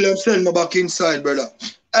 Until them send me back inside, brother.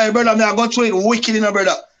 Hey, brother, I go through it wicked, you know,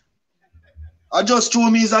 brother. I just threw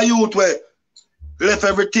me as a youth where left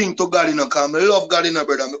everything to God, you know, because I love God, you know,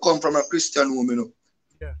 brother. I come from a Christian home, you know.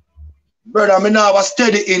 Yeah. Brother, I now have a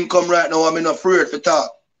steady income right now. I'm not afraid to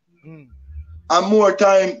talk. And more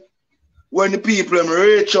time when the people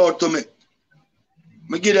reach out to me,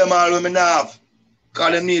 I give them all what I have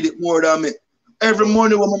because they need it more than me. Every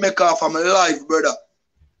money when I make off of my life, brother,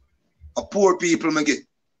 a poor people I get.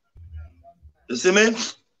 You see me?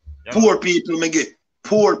 Yeah. Poor people I get.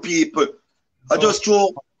 Poor people. I just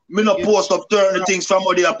show me not post up 30 things from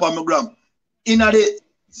what they are upon my gram. In the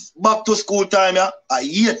back to school time, yeah, I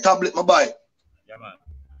hate tablet my buy. Yeah, man.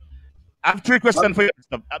 I have 3 questions for you.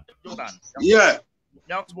 Yeah.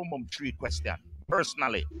 You ask Boom 3 questions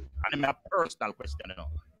personally. And a personal question, you know.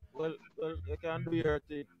 Well, you can do your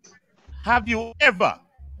thing. Have you ever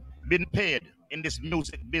been paid in this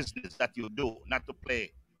music business that you do not to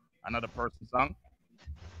play another person's song?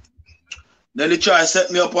 Then they try to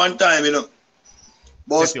set me up one time, you know.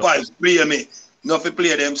 Boss Spice play me. Not to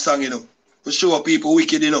play them song, you know. To show people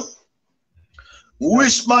wicked, you know.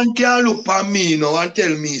 Which man can look at me, you know, and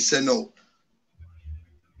tell me, say no.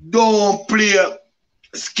 Don't play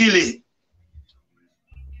skilly.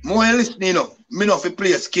 More listening, you know. Me not to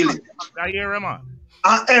play skilly. I hear him, man.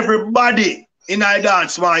 And everybody in I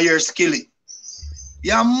dance want to hear skilly.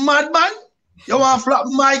 You mad, man? You want to flop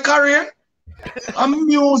my career? And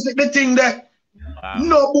music, the thing there. Wow.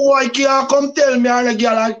 No boy can't come tell me and a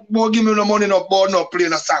girl won't give me no money no board no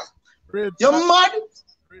playing a song. You mad?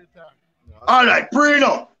 Alright, pray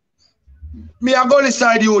now. Me a Gully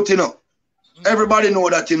side youth, you know. Everybody know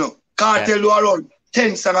that, you know. Can't tell you around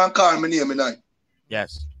 10 songs and call me name tonight.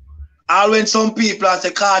 Yes. All when some people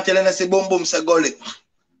say cartel and I say boom boom say Gully.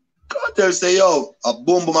 Cartel say yo, a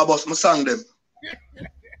boom boom I bust my song them.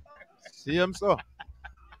 See him so.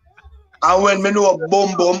 And when me know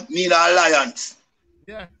boom boom mean alliance.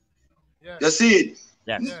 Yeah. You see it?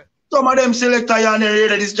 Yes. Yeah. Some of them selector and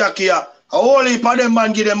the Disc Jockey here. A whole heap of them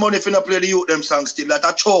man give them money for not play the youth them songs still. Like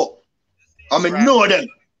a show. I mean know them.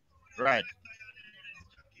 Right.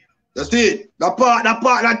 You see it?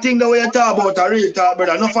 That thing the way you talk about a real talk,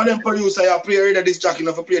 brother. Enough of them producer you play the Disc Jockey,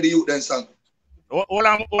 enough to play the youth them song. Hold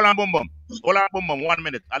on, boom boom. Hold on, boom boom. 1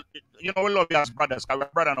 minute. You know we love you as brothers, because we're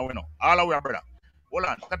brother now, we know. All of we are brother. Hold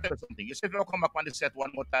on, can I tell you something? You said you'll come back on the set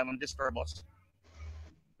one more time and disturb us.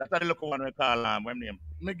 That's the local one we call what name?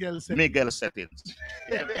 Miguel Settings.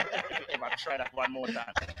 Try that one more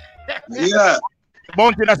time. Yeah.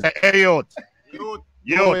 Bounty that say, hey youth. Youth.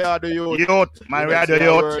 We are the youth. Youth. Man, we are the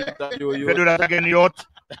youth. If you do that again, youth.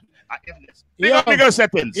 Miguel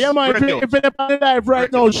Settings. Yeah, man. If you're on the live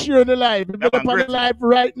right now, share the live. If you're on the live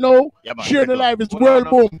right now, share the live. It's World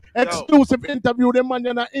Boom. Exclusive interview. The man,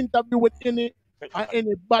 you're not interview with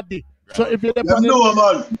anybody. So if you're on the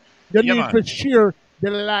live, you need to share the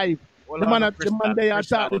live. The man they are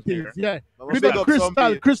talking things. Yeah. Big up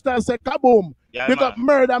Crystal. Crystal say kaboom. Big up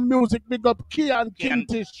Murder Music. Big up Kian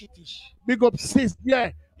Kintish. Big up Sis.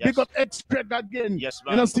 Yeah. Big up Extract again. Yes,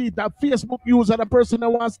 you know, see that Facebook user, the person that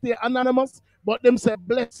wants to stay anonymous, but them say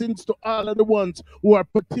blessings to all of the ones who are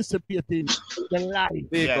participating in the live.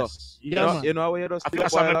 Yes. You know where you just I feel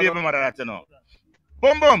like I'm a baby mother that you know.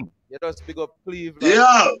 Boom boom. You just big up Cleveland.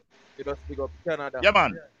 Yeah. You just big up Canada. Yeah,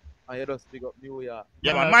 man. And you just big up New York.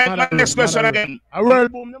 Yeah, man. My next question again.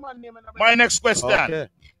 My next question. Okay.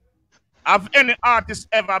 Have any artist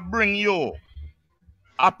ever bring you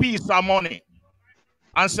a piece of money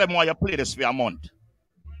and say, "More you play this for a month"?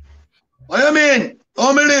 What you mean?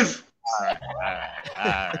 How me live? All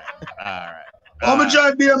right. How me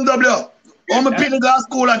drive BMW? How me pin the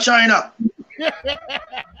school in China?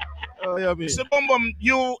 Oh, yeah, me. So, Bum,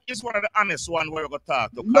 you is one of the honest one where we go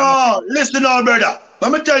talk to. No, listen now, brother.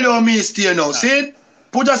 Let me tell you how me stay now. See?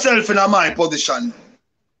 Put yourself in my position.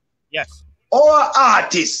 Yes. Our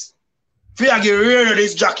artists, if you get rid of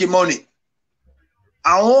this jockey money,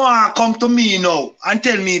 and want to come to me now and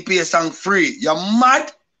tell me pay a song free, you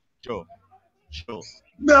mad? Sure.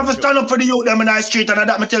 Me have to stand up for the youth them in the street, and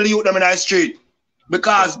that me tell the youth them in the street.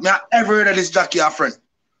 Because me have ever heard of this jockey a friend.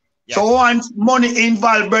 Yes. So once money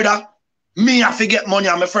involved, brother, me have to get money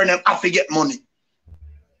and my friend them have to get money.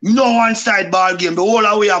 No one side ball game. The whole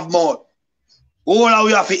of we have more. The whole of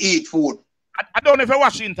we have to eat food. I don't know if I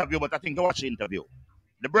watch the interview, but I think I watch the interview.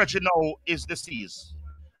 The brother now is deceased.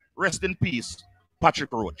 Rest in peace,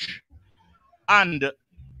 Patrick Roach. And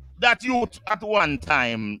that youth at one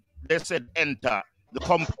time, they said enter the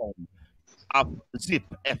compound of Zip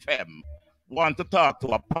FM. Want to talk to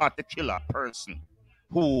a particular person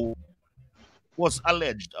who was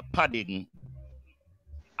alleged padding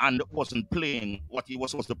and wasn't playing what he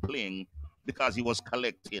was supposed to playing because he was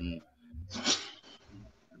collecting.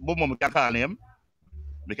 Boom, we can call him.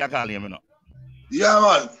 We can call him, you know. Yeah,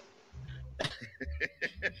 man.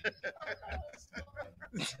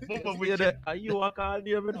 Are you a call him,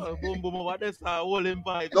 you know? Boom, what is that? All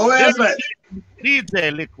invite. No way, man.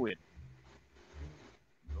 DJ Liquid.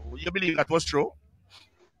 You believe that was true?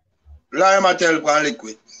 Lie, I tell you,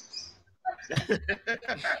 Liquid.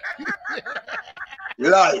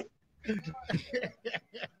 Lie.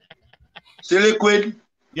 See Liquid?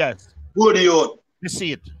 Yes. Good youth. You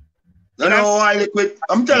see it. You know why Liquid?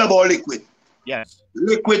 I'm telling about Liquid. Yes.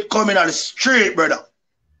 Liquid coming on the street, brother.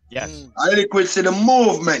 Yes. And Liquid see the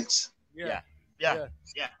movement. Yeah.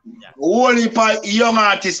 Whole heap of young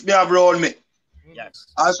artists me have around me. Yes.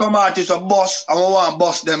 And some artists are boss and we want to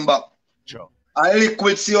bust them back. Sure. And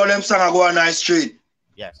Liquid see all them songs go on the street.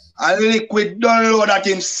 Yes. And Liquid download that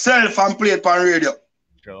himself and play it on radio.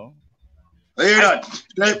 Sure. You hear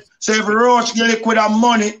that? So if Roach get Liquid and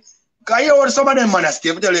money, because you know some of them man are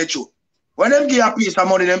still, tell you the truth. When them give a piece of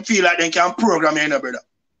money, them feel like they can program you, brother.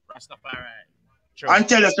 Rastafari. Sure. And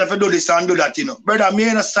tell us if you do this and do that, Brother, me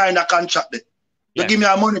ain't sign a contract there. You give me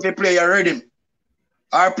a money to play your rhythm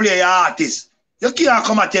or play your artist. You can't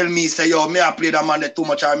come and tell me, say, yo, me I play that man too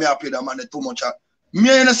much or me I play that man too much. Me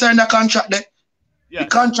ain't sign the contract there. Yes. The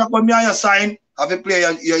contract when me and you sign, have you play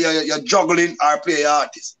your juggling or play your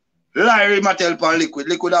artist. Larry Mattel for Liquid.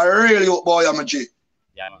 Liquid are really up boy, I'm a G.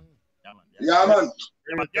 Yeah, man. Yeah, man.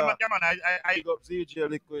 I got ZJ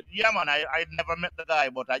Liquid. Yeah, man. I never met the guy,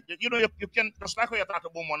 but you know, you can just like how you talk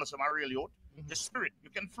about one of them, I really old. The spirit, you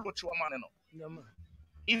can float through a man, you know.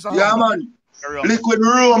 Yeah, man. Liquid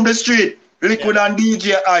roam the street. Liquid and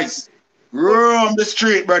DJ Ice. Roam the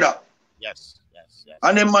street, brother. Yes.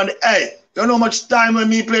 And then, man, hey, you know how much time when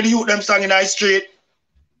me play the youth them song in the street?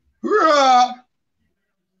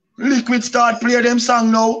 Liquid start play them song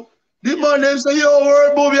now. The man them say, yo,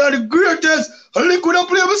 world Bobby are the greatest. And Liquid a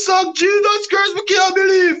play my song, Jesus Christ, we can't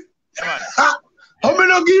believe. I'm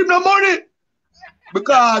not give them the money.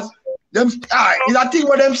 Because them, it's a thing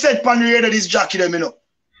where them set pan the radio this jockey them, you know.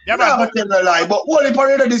 Yeah, man. Never tell a lie, but only pan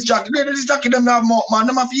radio this jockey them have more, man.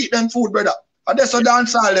 Them have to eat them food, brother. And that's a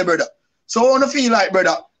dance all there, brother. So I want to feel like,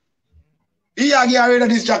 brother, he have to get rid of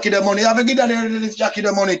this jockey the money. You have to get rid of this jockey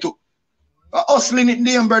the money too. Hustling it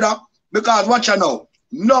name, brother. Because watch you now.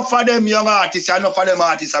 Enough of them young artists and enough of them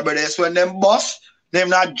artists, brother. So when them boss, them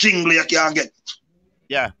not jingle you can't get.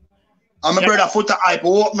 Yeah. And my brother foot a hype,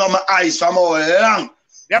 open up my eyes from all long.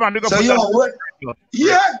 Yeah, man, so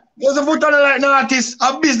yeah, there's a foot on like an artist,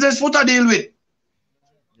 a business foot to deal with.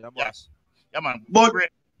 Yeah, yes. Yeah, man. But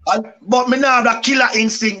me now have that killer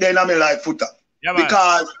instinct then in my life, footer. Yeah, man.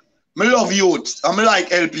 Because me love youth and me like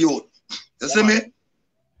help youth. You see me?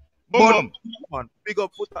 Boom. Man, big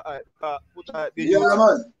up footer. Yeah,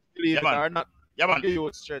 man. Yeah, man. Yeah, man.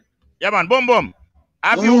 Yeah, man. Boom.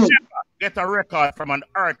 Have you ever get a record from an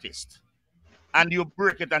artist and you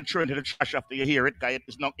break it and throw it into the trash after you hear it because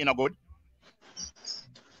it's not good?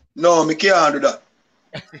 No, me can't do that.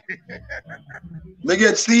 Me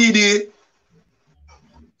get CD,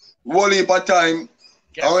 whole heap of time,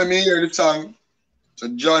 and when me hear the song, so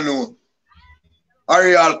John know,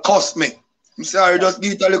 Ariel cuss me. I'm sorry, just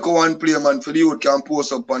get a little one play, man, for the youth can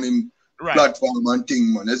post up on him platform and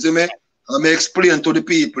thing, man. You see me? And me explain to the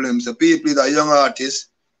people, him say people is a young artist,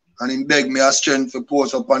 and him beg me a strength for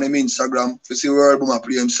post up on him Instagram for see where I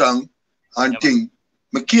play him song and thing.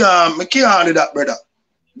 Me can't do that, brother.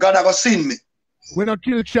 God have seen me. We not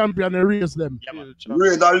kill champion and raise them.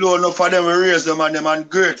 Raise alone enough for them, we raise them and them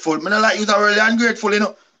ungrateful. Me not like you really ungrateful, you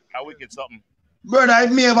know. How wicked something. Brother,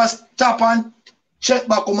 if me ever stop and check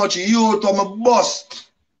back how much you to my boss.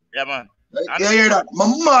 Yeah, man. You hear that?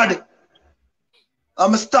 I'm mad.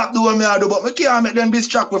 I'm stop doing me I do, but I can't make them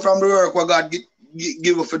distract me from the work what God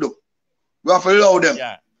give us to do. We have to allow them.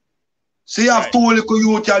 Yeah. See, you have two little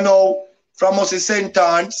youth now from us in St.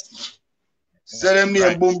 Anne's. Say them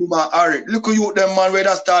name Boom Boom and Harry. Look at you them man where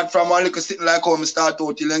they start from one little sitting like how I start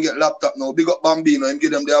out till and get laptop now. Big up Bambino and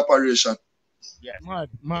give them the operation. Yeah. Mad.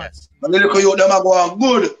 Yes. And the little youth them are going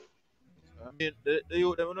good. I mean, the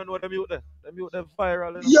youth them don't know them youth them. Them youth them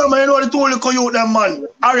viral. Yeah, man, you know the two little youth them man.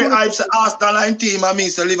 Harry Hype say Arsenal and team and me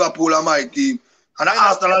say Liverpool and my team. And the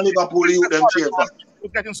Arsenal and Liverpool youth them cheer for.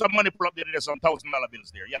 You're getting some money pull up there, there's some $1,000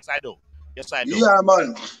 bills there. Yes, I do. Yes, I do. Yeah,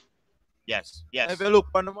 man. Yes, yes. If you look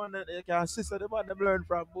on the man, you can see the man them learn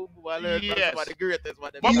from Boom Boom. I learn from some of the greatest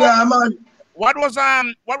one. Yeah, man. What was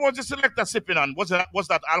the selector sipping on? Was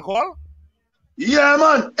that alcohol? Yeah,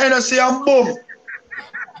 man. NSC and Boom.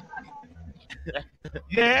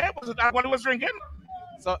 Yeah, was it alcohol he was drinking?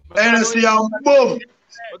 So, NSC and Boom.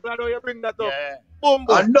 I'm glad how you bring that up. Yeah. Boom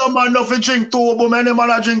Boom. And no man nothing drink two Boom. Any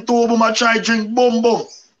man I drink two Boom, I try drink Boom Boom.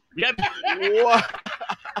 Yeah.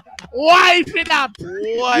 Why for that?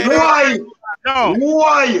 Why? No.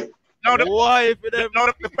 Why? No, Why for them?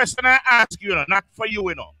 no, the question I ask you, not for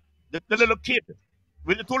you, the little kid,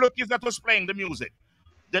 with the two little kids that was playing the music,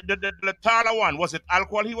 the taller one, was it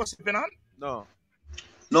alcohol he was sipping on? No.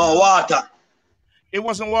 No, water. It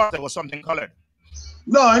wasn't water, it was something colored.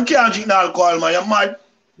 No, you can't drink alcohol, man. You're mad.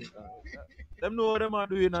 Them know what them are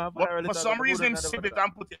doing now. For some reason, him sip it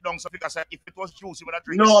and put it down so because if it was juice, he would have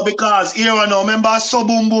drink No, because here I know, remember so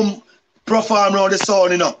Boom Boom perform around the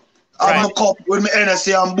sun, you know. I have a cup with my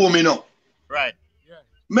NSC and Boom, you know. Right. Yeah.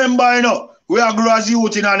 Remember, you know, we are grow as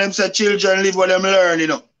youth, you know, and them say children live where them learn, you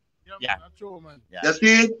know. Yeah. That's true, man. Yeah. You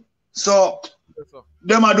see? So,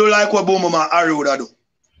 them I do like what Boom Boom and Harry would do.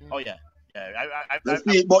 Oh, yeah. Yeah. You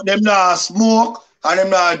see? But them not smoke and them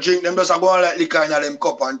not drink, them just go on like liquor in them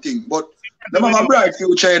cup and thing. But them have a bright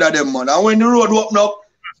future in them, man. And when the road open up,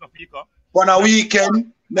 on a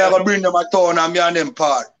weekend, they have to bring them a town and me and them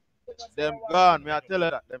part. Them gone, me I tell you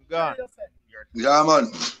that. Them gone. Yeah,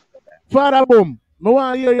 man. Father Boom, I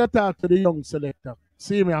want to hear you talk to the young selector.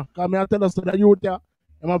 See me, because I tell us that youth here,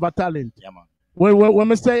 him have a talent. Yeah, man.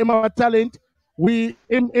 When I say him have a talent, I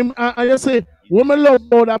say, when I love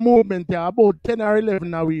about that movement here, about 10 or 11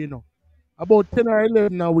 now, you know. About 10 or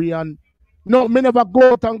 11 now, and no, me never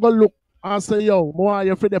go out and go look and say, yo, more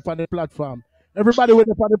you fit up on the platform. Everybody with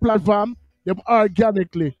up on the platform, them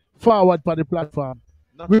organically forward for the platform.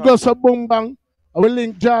 We go so boom bang, I will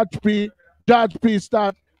link George P. George P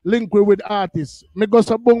start link with artists. Me go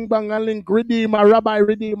so boom bang and link Redeemer, Rabbi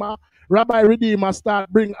Redeemer start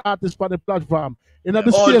bring artists for the platform. In the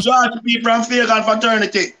space, George P from Fagan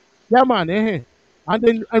Fraternity. Yeah, man, And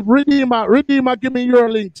then Redeemer, give me your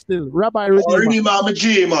link still. Rabbi Redeemer. Redeemer, I'm a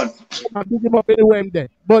G, man. I pick him up anywhere I'm there.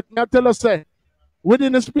 But I tell us,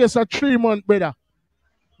 within the space of 3 months, brother,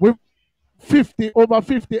 with over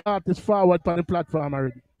 50 artists forward on the platform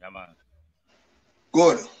already. Yeah, man.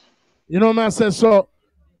 Good. You know what I'm saying? So,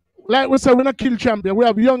 like we said, we're not kill champion. We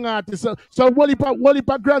have young artists. So Wally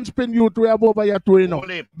Grand Spin Youth we have over here too, you know.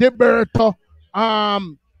 Deberto,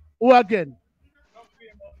 who again?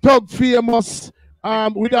 Tug Famous,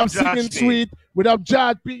 we have Singing Sweet, we have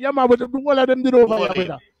Jad P. Yeah, man, all of them did over here,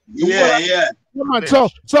 brother. Yeah. Yeah, man. So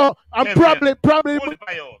I'm probably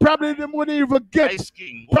them wouldn't even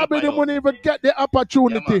get the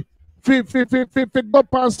opportunity to go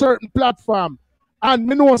up on certain platform. And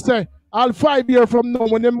me know say all 5 years from now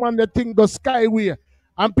when them man the thing go skyway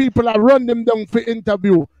and people are run them down for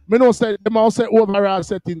interview, me know say them all say overall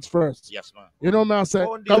settings first. Yes, man. You know what I'm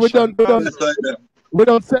saying? We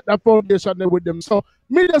don't set that foundation there with them. So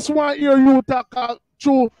me just want to hear you talk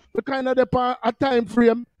through the kind of a time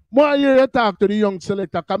frame. More hear you talk to the young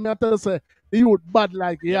selector. Come here to say the youth bad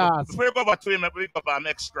like yes. Before you go back to him, we go back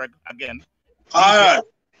extra again. All right.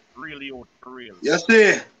 Really old, for real. Yes,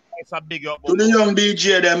 sir. It's a big up. To the young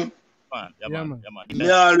DJ them. Man. Me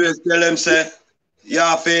always tell them say you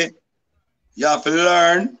have to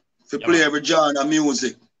learn to play every genre of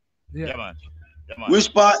music. Yeah, man.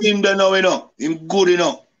 Which part him there now, you know? Him good, you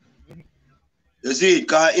know? You see,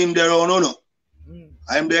 because him there on, you know?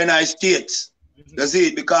 I'm the United States. You see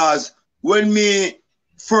it? Because when me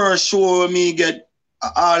first show me get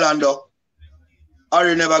Orlando,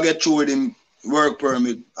 I never get through with him work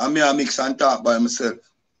permit. And me I mix and talk by myself.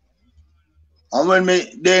 And when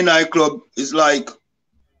me day night club is like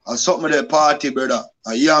something of the party, brother,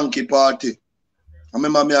 a Yankee party. I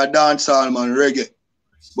remember me a dancehall man, reggae.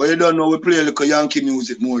 But you don't know we play like a Yankee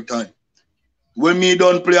music more time. When me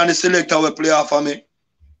don't play on the selector, we play off of me.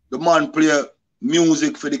 The man play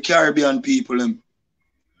music for the Caribbean people.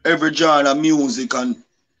 Every genre of music and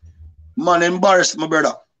man embarrass my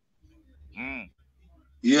brother.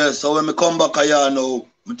 Yeah, so when I come back here now,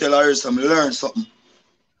 I tell her something, learn something.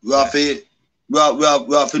 We have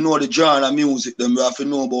to know the genre of music, then we have to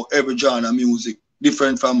know about every genre of music,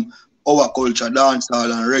 different from our culture,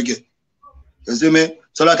 dancehall and reggae. You see me?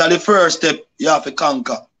 So that's the first step you have to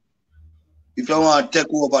conquer. If you want to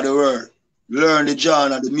take over the world, learn the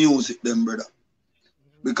genre of the music then, brother.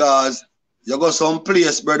 Because you go some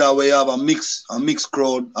place, brother, where you have a mixed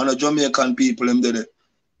crowd and a Jamaican people them there.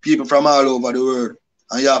 People from all over the world.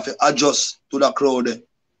 And you have to adjust to the crowd there.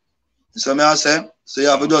 You see me I say? So you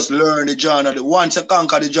have to just learn the genre. Once you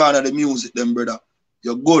conquer the genre of the music them, brother,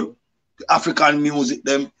 you're good. The African music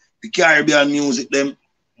them, the Caribbean music them,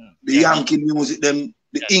 the Yankee music them,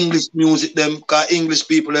 the English music them, because English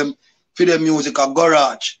people them for their music are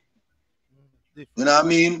garage. You know what I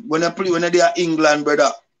mean? When they are England,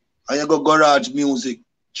 brother, and you go garage music,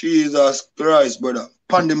 Jesus Christ, brother,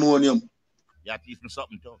 pandemonium. You have to teach me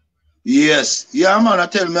something too. Yes. Yeah, man, I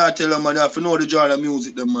tell them, man, you have to know the genre of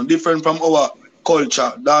music, them, man. Different from our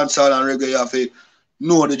culture, dancehall and reggae, you have to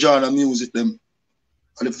know the genre of music, them.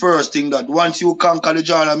 And the first thing that once you conquer the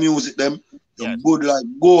genre of music, them, you're good like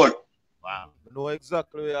gold. Wow. You know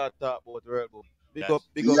exactly what you talk about, right? Big up.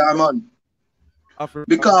 Yeah, man. Africa.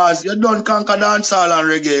 Because you don't conquer dancehall and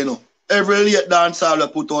reggae, you know. Every late dancehall you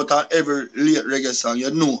put out and every late reggae song,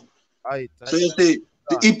 you know. So you see,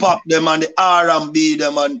 the hip-hop them and the R&B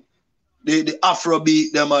them and the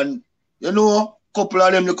Afrobeat them and, you know, couple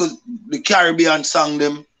of them, because the Caribbean song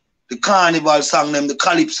them, the Carnival song them, the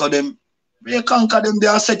Calypso them, you conquer them, they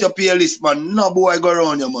set your playlist, man. No boy go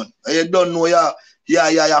around you, man. And you don't know, you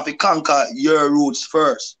have to conquer your roots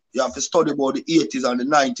first. You have to study about the 80s and the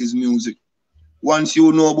 90s music. Once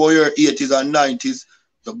you know about your 80s and 90s,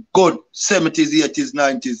 you're good. 70s, 80s,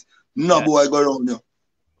 90s, no boy go around you.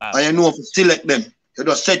 And you know if you select them. You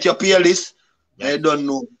just set your playlist, and you don't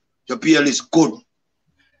know your playlist good.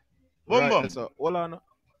 Right, so hold on.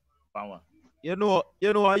 You know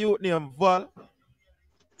a youth named Val?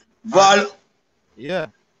 Val? Yeah.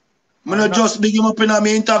 I'm not just big him up in my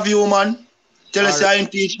interview, man. Tell us I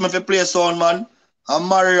teach me to play sound, man. I'm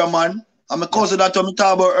Mario, man. I'm a cousin that I talked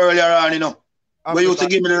about earlier on, you know. Where you used to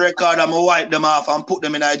give me the record and I wipe them off and put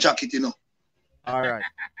them in a jacket, you know. All right.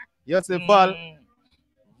 You see,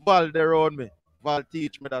 Val there around me. Val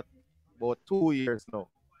teach me that about 2 years now.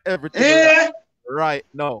 Everything right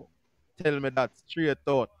now. Tell me that straight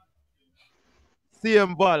out.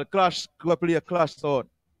 Same Val, Clash, go play a Clash sound.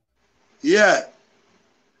 Yeah.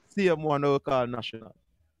 Same one we call National.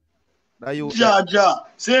 Ja.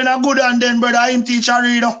 Saying a good and then, brother, I'm teacher,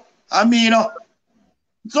 you know. I mean, you know.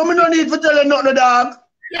 So me no need to tell you nothing, dog.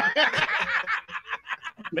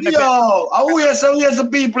 Yo, I waste the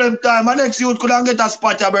people in time. My next youth couldn't get a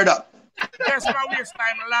spot, brother. Yes, I waste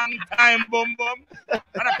time, long time, boom. And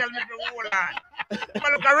I tell me the whole line.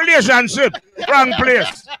 But look, a relationship, wrong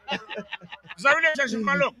place. It's a relationship,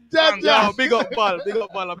 man, look. Yo, big up, Paul.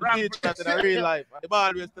 I'm teaching that in a real life. The ball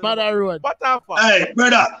always Mother road. Hey,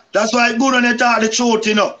 brother, that's why it's good when they talk the truth,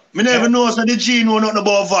 you know. Me never know so the G know nothing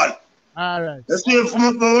about Val. All right. That's why if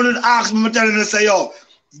you ask me, I tell you, say, yo,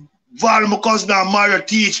 Val, my cousin and Mario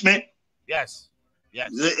teach me. Yes.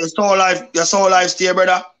 It's all life stay,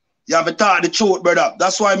 brother. You have to talk the truth, brother.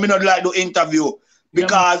 That's why me not like the interview.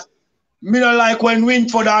 Because me not like when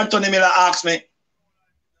Winford Anthony Miller ask me,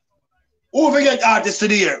 who we get artists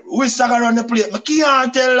today? Who is song around the plate? I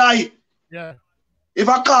can't tell lie. Yeah. If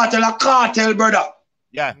I cartel, brother.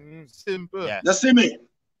 Yeah. Simple. Yeah. You see me?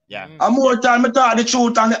 Yeah. And more time I talk the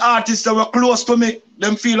truth and the artists that were close to me,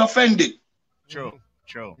 them feel offended. True.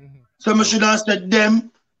 So I should have said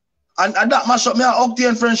them. And that mash up me an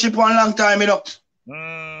Octane friendship one long time, you know.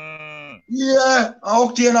 Yeah,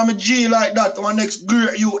 Octane I'm a G like that. One next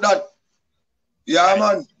great youth that. Yeah,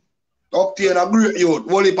 man. Octane a great youth.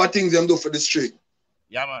 What heap of things them do for the street.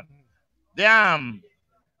 Yeah, man. Damn.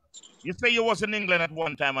 You say you was in England at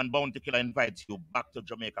one time and Bounty Killer invites you back to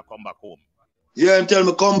Jamaica, come back home. Yeah, and tell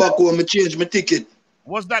me come back home, I change my ticket.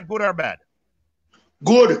 Was that good or bad?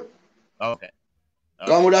 Good. Okay.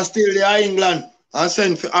 I would have still there in England and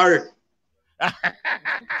send for Harry.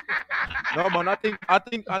 No man, I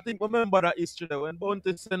think remember that history there when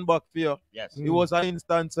Bounty send back for you. Yes. It was an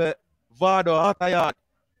instance Vado out of yard.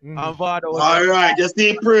 And Vado was All right, just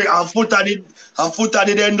stay pray and foot at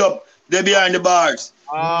it end up they behind the bars.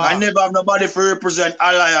 I never have nobody for represent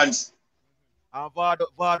Alliance. And Vado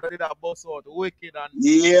did that boss out wicked and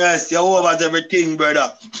yes, you over everything,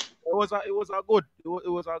 brother. it was a good.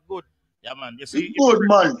 Yeah, man. You see, Good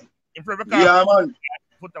man. If you Yeah, man.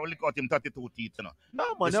 Foot will lick out him 32 teeth, you know.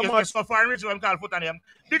 No man, You you see, must so far rich, we call foot on him.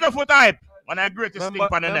 Bigger foot hype. When I greatest thing on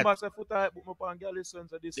the net. remember say foot hype book me on girl listen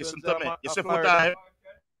Listen to me. You see foot hype.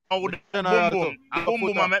 Boom boom. And boom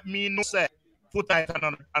boom make me know say foot hype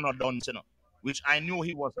are not done, you know. Which I knew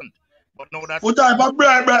he wasn't. But now that Foot type of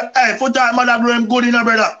brother. Hey, foot type man that blow him good in a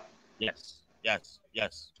brother. yes.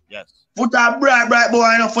 Foot type bright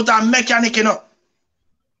boy, you know, foot type mechanic, you know.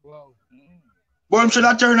 Wow. Boy, him should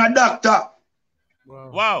have turned a doctor.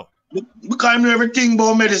 Wow. Because I know everything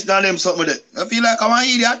about medicine and them something like that. I feel like I'm an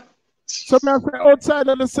idiot. So I say outside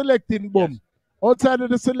of the selecting boom, outside of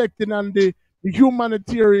the selecting and the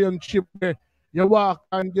humanitarianship where you walk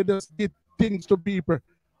and you just give things to people.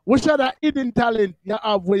 Which are the hidden talent you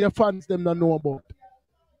have where your fans them don't know about?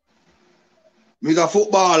 Me a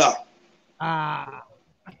footballer. Ah.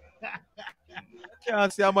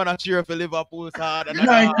 can't see a man a cheer for Liverpool hard.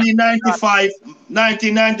 1995, I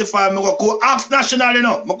go half national, you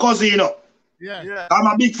know, my cousin, you know. Yeah. I'm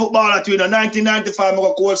a big footballer too, you know. 1995, I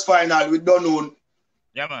go quarters final with Dunoon.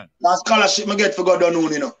 Yeah, man. That scholarship I get for go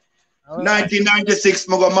Dunoon, you know. 1996,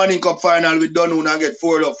 I go Manning Cup final with Dunoon and get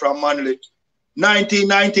 4 up from Manly.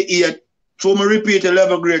 1998, so I repeat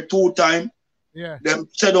 11th grade 2 times. Yeah. Them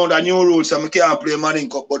set down the new rules and I can't play Manning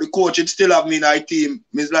Cup, but the coach it still have me in our team.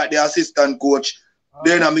 Me's like the assistant coach.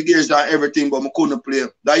 Then I'm engaged on everything, but I couldn't play.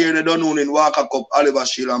 That year they done in Walker Cup, Oliver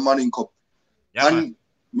Shield and Manning Cup. Yeah, and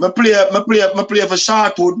I play for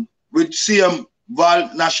Shortwood with CM Val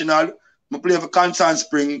National. I play for Constant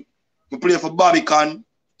Spring. I play for Barbican.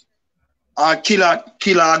 And Killer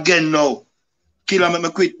again now. Killer make me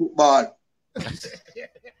quit football.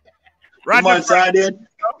 Right, man said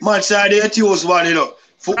it use one, you know.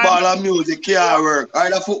 Football and music can't work.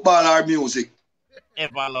 Either football or music.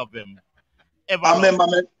 Ever love him. I remember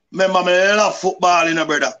me love football, you know,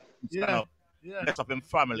 brother. Yeah. Mess up him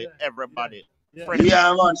family, everybody.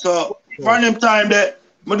 Yeah, man. So from them time that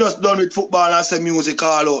I just done with football and say music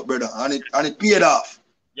all out, brother. And it paid off.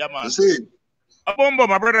 Yeah, man. You see? A boom boom,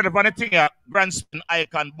 my brother, the funny thing, grand spin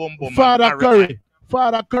icon, boom boom. Father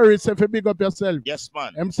Curry say for big up yourself. Yes,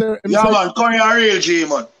 man. Man, Curry a real G,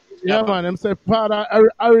 man. Yeah, man. Him say Father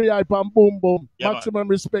Harry hype and boom boom. Yeah, maximum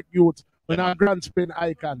respect youth. When a grand spin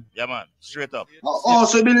icon. Yeah, man. Straight up.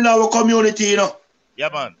 Also building our community, you know. Yeah,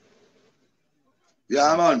 man.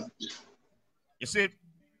 Yeah, man. You see,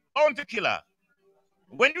 Bounty Killer,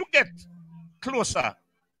 when you get closer,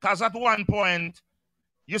 because at one point,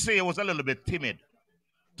 you say it was a little bit timid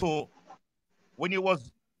to when you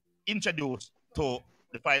was introduced to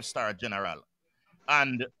the 5-star general.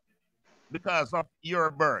 And because of your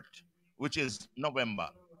birth, which is November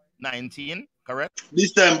 19, correct?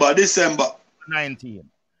 December 19.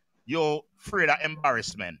 You're afraid of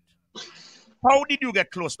embarrassment. How did you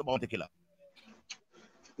get close to Bounty Killer?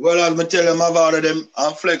 Well, as I tell them about them,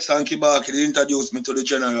 and Flex and Kibaki, they introduced me to the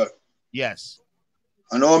general. Yes.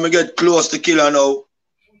 And now I get close to Killer now.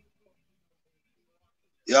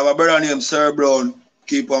 You have a brother named Sir Brown,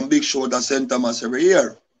 keep on big show at St. Thomas every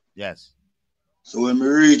year. Yes. So when we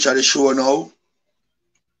reach at the show now,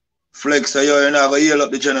 Flex say, yo, you're not going to heal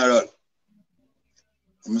up the general.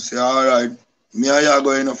 I say, all right, me and you are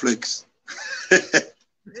going to Flex.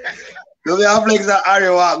 So we have Flex and Harry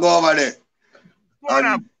walk go over there. You're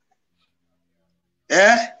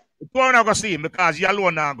not going to see him because you're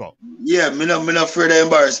alone now go. Yeah, me not afraid of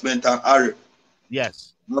embarrassment and Harry.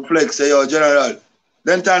 Yes. My Flex say, yo, general.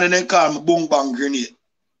 Then time they call me boom bang grenade.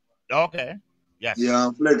 Okay. Yes. Yeah,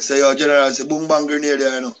 Flex say, yo, general, say boom bang grenade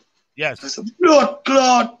there, you know. Yes. I said, blood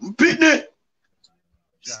clot, pitney.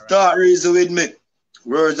 Start reason with me.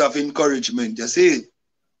 Words of encouragement, you see?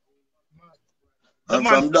 And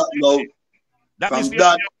from that now, from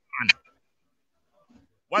that,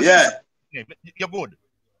 yeah. You're good.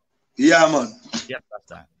 Yeah, man. Yes, that's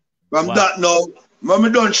that. From that now, when we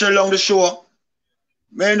done share along the show,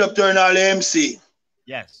 I end up turning all the MC.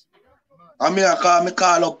 Yes. And me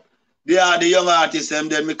call up the young artists,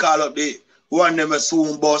 then me call up the one them a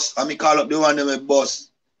soon boss, and me call up the one them a boss.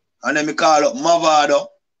 And then me call up Mavado,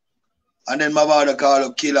 and then Mavado call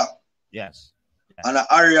up Killer. Yes. And the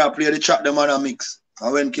area play the track them on a mix.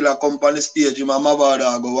 And when Killer come on the stage, my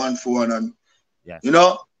Mavado go 1-4 and yes. You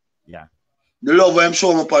know? Yeah. The love him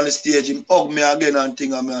show me up on the stage, him hug me again and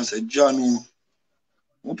thing, and I said, John,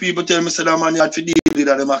 when people tell me say that man had to deal with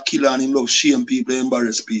that, them a killer and him love shame people,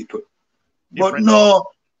 embarrass people. But no,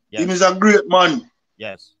 yes. he is a great man.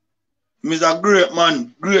 Yes. He is a great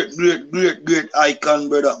man. Great icon,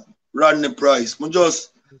 brother. Rodney Price.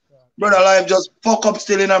 Brother, life just fuck up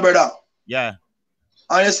still in a brother. Yeah.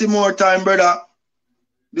 And you see more time, brother.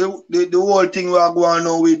 The whole thing we are going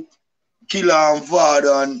on with Killer and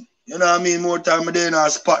Father and you know what I mean? More time I in a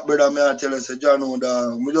spot, brother. I tell you, say, John,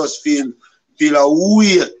 we just feel a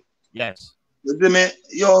weird. Yes. You see me?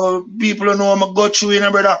 Yo, people know I'm go through in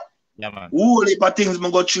a brother. Yeah, man. Whole heap of things I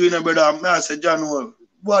go through in a brother. I say, John,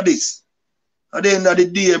 what is? At the end of the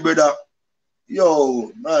day, brother,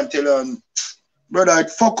 yo, man, tell you, brother,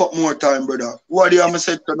 it fuck up more time, brother. What do you have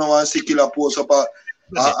said to now and see Killer post up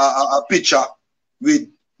a picture with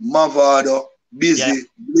Mavado, Busy,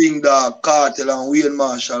 Bling Dog, Cartel, and Wayne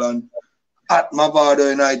Marshall, and at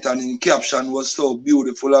Mavado night, and in caption was so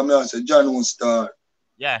beautiful. And I said, John won't start.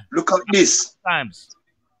 Yeah. Look at this. Times.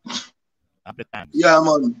 Happy times. Yeah,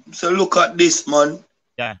 man. So look at this, man.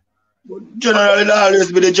 Yeah. But general, it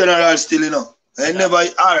always be the general still, you know. I never,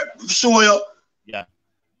 show you. Yeah.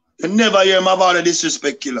 You never hear Mavado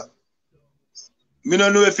disrespect Killer. Me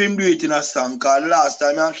don't know if him do it in a song, because last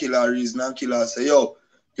time I Killer reason and Killer say, yo,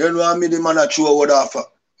 you know me the man that throw what offer.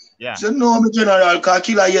 Yeah. So no, me general, because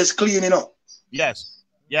Killer yes clean, you know. Yes.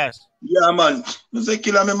 Yes. Yeah, man. You say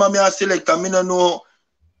Killer, me a selector, me don't know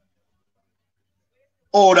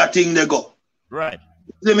how that thing they go. Right.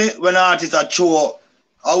 See me, when an artist a show,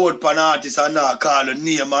 I would pan artist and not call a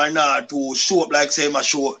name or not to show up like say my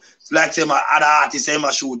show, like say my other artist say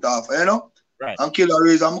my shoot off, you know? Right. And Killer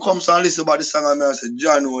reason, I'm come and listen about the song and I say,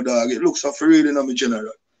 John, oh dog, it looks so for real, you know, me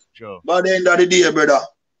general. Sure. But at the end of the day, brother,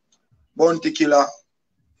 Bounty Killer,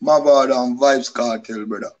 Mavado and Vibes Cartel,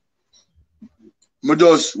 brother. Me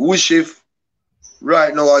just wish if,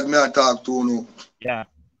 right now as me I talk to you, yeah,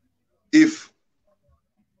 if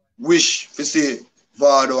wish to see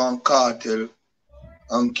Vado and Cartel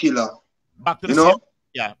and Killer, back to the you know?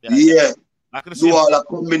 Yeah. Back to the do all a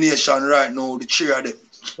combination right now, the three of them.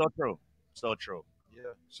 So true. So true.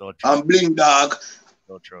 Yeah. So true. And Bling Dog,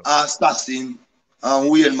 so true. Assassin,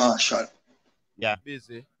 and Wayne Marshall. Yeah.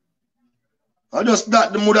 Busy. I just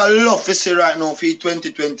that the mother love to see right now for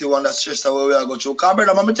 2021, that's just how we are going through. Because,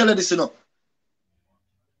 brother, let me tell you this, you know.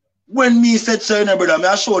 When me said so, you know, brother,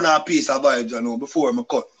 I show now a piece of vibes, you know, before I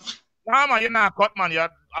cut. Nah, man, you're not cut, man. You're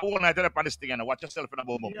all night up on this thing, you know. Watch yourself in the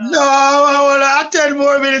boom. Yeah. No, I 10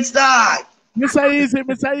 more minutes die.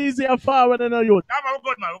 Mr. Easy, and forward and a youth. Nah, man,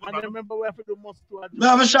 we're good, man. We're good, man. Remember, we have to do most to I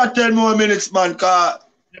have a shot 10 more minutes, man, because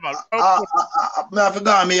I have to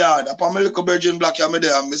go me yard. Upon my little virgin black, I'm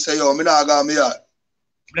there, and I say, yo, I'm not going me yard.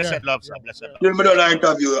 Blessed love, sir. Blessed love. Till me done an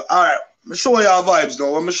interview. All right, me show you our vibes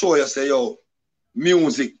now. When me show you, say, yo,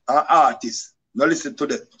 music and artists. Now listen to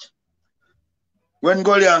them. When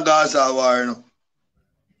Gully and Gaza war, you know,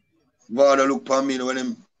 Vado look for me when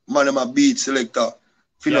him man him a beat selector,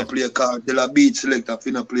 finna play a card, tell a beat selector,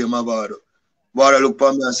 finna play Mavado. Vado look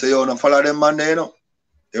for me and say, yo, no follow them man there, you know.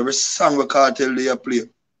 Every song we cartel they play.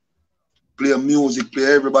 Play music, play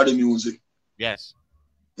everybody music. Yes.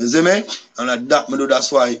 You see me? And at that me do,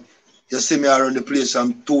 that's why you see me around the place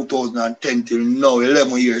from 2010 till now,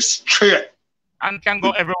 11 years straight. And can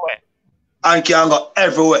go everywhere. And can go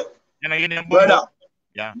everywhere. You know, you boom, brother, boom.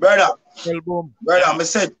 Yeah. Brother, boom. Brother, yeah. Me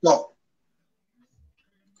said no.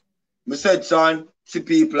 Me said son, see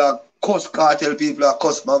people are cuss cartel, people are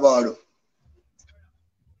cuss Mavado.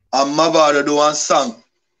 And Mavado do one song.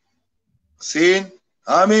 See?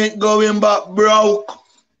 I mean going back broke.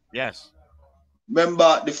 Yes.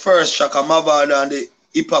 Remember the first track of Mavado and the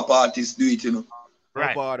hip hop artists do it, you know.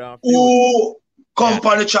 Right. Who come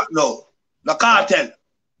on the track now? The cartel.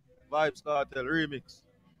 Vibes Cartel remix.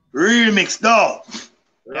 Remix now.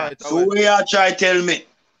 Right. So we are trying to tell me.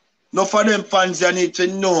 No for them fans you need to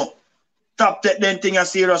know. Top take them thing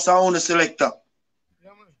as serious and own the selector.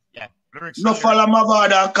 Yeah. Lyrics no follow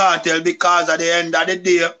Mavado and Cartel because at the end of the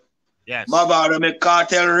day, yes. Mavado make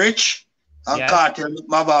Cartel rich and Cartel make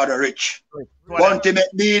Mavado rich. Bounty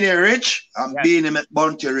make Beanie rich and Beanie make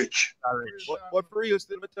Bounty rich. But for real,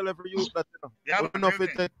 still me tell every youth that you know, enough it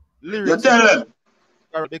take lyrics. You tell them.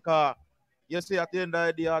 Because you see at the end of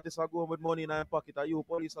the day, artists are going with money in their pocket and you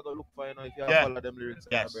police are going to look for you know, if you follow them lyrics.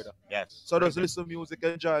 Yes. Brother. Yes. So just listen music,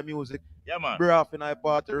 enjoy music. Yeah, man. Breath in our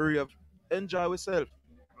party, rave. Enjoy yourself.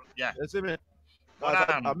 Yeah. You see me?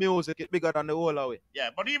 Because music is bigger than the whole away. Yeah,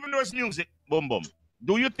 but even though it's music, boom, boom.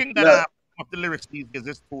 Do you think that of the lyrics these days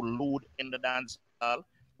is too lewd in the dance hall?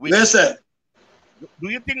 Listen. Do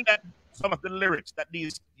you think that some of the lyrics that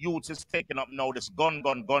these youths is taking up now, this gun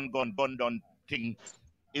done thing,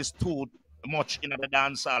 is too much in the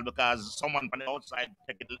dancehall because someone from the outside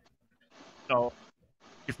take it,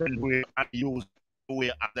 different way and use the way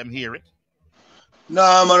as them hear it.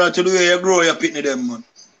 Nah, man, to the way you grow, you pitney them, man.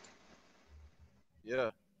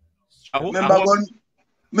 Yeah.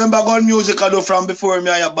 Remember gun music I do from before me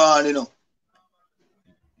and you born, you know.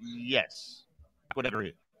 Yes, I could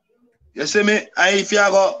agree. You see me? And if you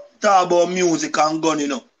go talk about music and gun, you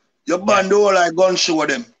know, your band do all like gun show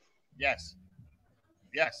them. Yes.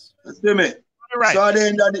 You see me? Right. So at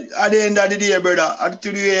the end of the day, brother,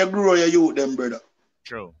 until you grow your youth, them, brother.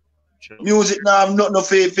 True. Music now have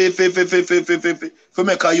nothing for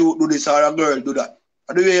make a youth do this or a girl do that.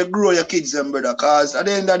 And the way you grow your kids, them, brother. Because at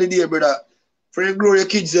the end of the day, brother, for you grow your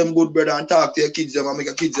kids, them good, brother, and talk to your kids, them, and make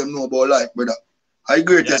your kids, them know about life, brother. I the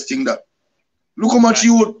greatest thing that. Look how much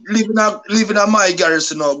youth live in my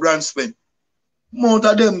garrison now, Grand Spin. Most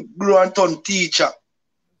of them grow and turn teacher.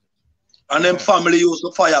 And them family used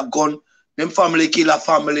to fire gun. Them family kill a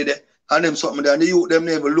family there. And them something there. And the youth them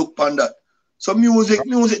never look on that. So music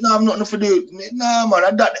now have nothing to do. Nah,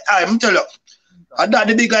 man. I'm telling you. And that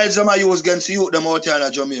the big guys them I use against the youth them out here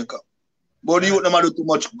in Jamaica. But the youth them do too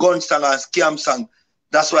much gun song and scam song.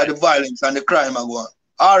 That's why the violence and the crime are going.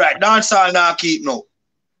 Alright, dancehall now keep now.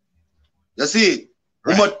 You see?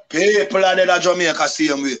 How much people are there in Jamaica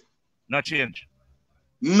same way? Not change.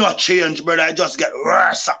 Not change, brother. It just get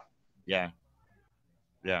worse. Yeah.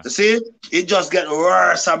 You see? It just get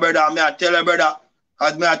worse, brother. I tell you, brother,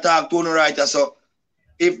 as me I talk to you right, so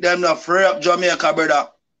if them not free up Jamaica, brother,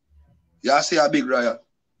 you see a big riot.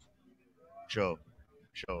 Sure.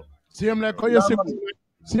 Same like how you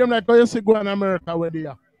see go in America where they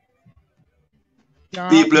are.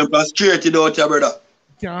 People are frustrated out here, brother.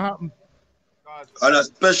 Can't happen. And a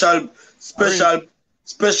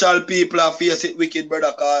special people are face it wicked,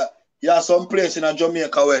 brother, because you have some place in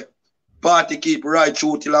Jamaica where party keep right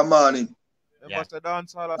through till the morning. Yeah.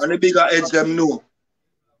 And the bigger heads them know.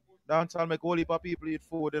 Dancehall make a whole heap of people eat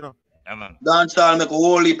food, you know. Yeah, man. Dancehall make a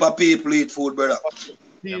whole heap of people eat food, brother.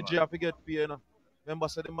 DJ have to get paid, you know. Remember,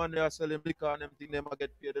 so the man they are selling liquor and them thing, they might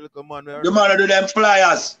get paid. The little man where the man who do them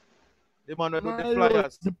flyers. The man who do the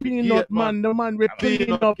flyers. The peanut man, the man with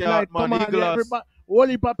peanut like, come on, everybody. All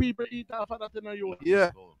heap of people eat after that in a youth.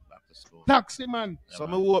 Yeah. Taxi man. So I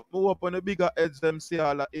hope on the bigger heads them see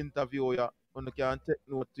all the interview, yeah. When they can take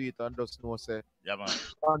note to it and just know, say. Yeah, man.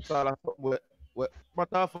 Dancehall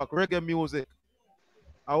matter of fact, reggae music,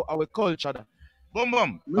 our culture. That. Boom.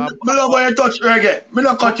 Me not going to touch reggae. We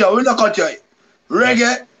not cut you.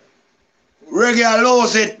 Reggae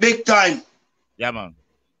allows it big time. Yeah, man.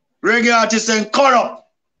 Reggae artists and corrupt.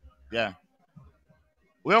 Yeah.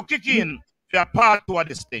 We'll kick in for part 2 of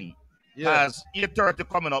this thing. Yeah. As 8:30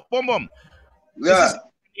 coming up. Boom. Yeah. This is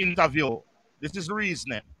interview. This is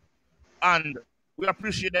reasoning. And we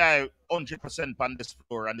appreciate that 100% on this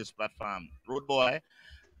floor and this platform. Road boy,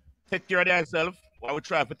 take care of yourself. While we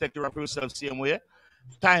try to take care of yourself same way.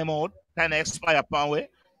 Time out, kind of expire upon way.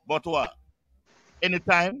 But what?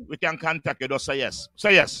 Anytime we can contact you, just say yes.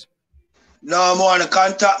 Say yes. No more to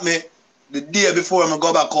contact me the day before I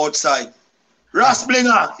go back outside.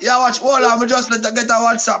 Rasplinger, yeah, watch. Hold on, I just let her get a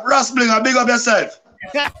WhatsApp. Rasplinger, big up yourself.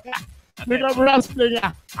 Big up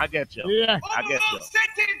Rasplinger. I get you. Yeah. I get you.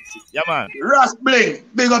 Yeah, man. Raspling,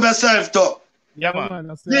 big up yourself, too. Yeah,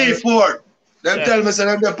 man. D4. Them tell me, say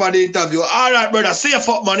them there for the interview. All right, brother, safe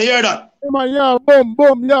up, man. You hear that? Yeah, man, yeah,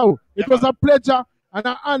 boom, yo. It was a pleasure and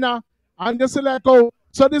an honor. And just like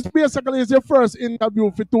so this basically is your first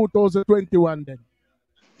interview for 2021 then.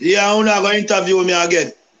 Yeah, I'm not going to interview me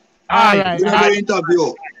again. All right. You're going to interview.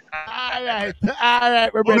 All right,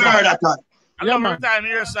 we're ready. ready. Yeah, man. Time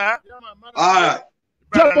here, sir. Yeah, man. All right.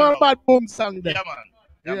 Jump on bad boom song then. Yeah, man.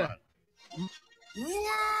 Yeah, man.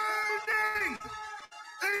 Warning!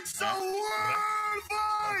 It's a world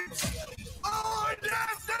fight! Our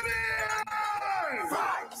destiny!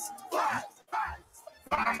 Vibes!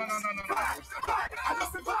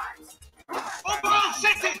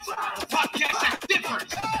 Podcast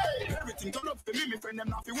different. Everything done up for me, friend, them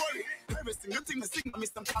not worry. Every single thing I sing, I miss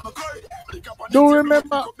them time Do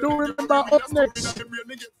remember up next.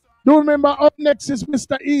 Do remember up next is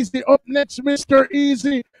Mr. Easy. Up next, Mr.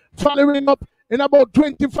 Easy. Following up in about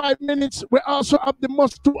 25 minutes, we also have the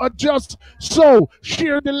must to adjust. So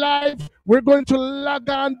share the live. We're going to log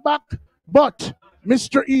on back, but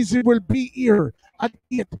Mr. Easy will be here at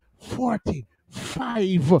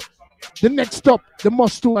 8:45. The next stop, the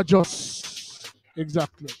must to adjust.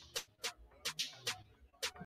 Exactly.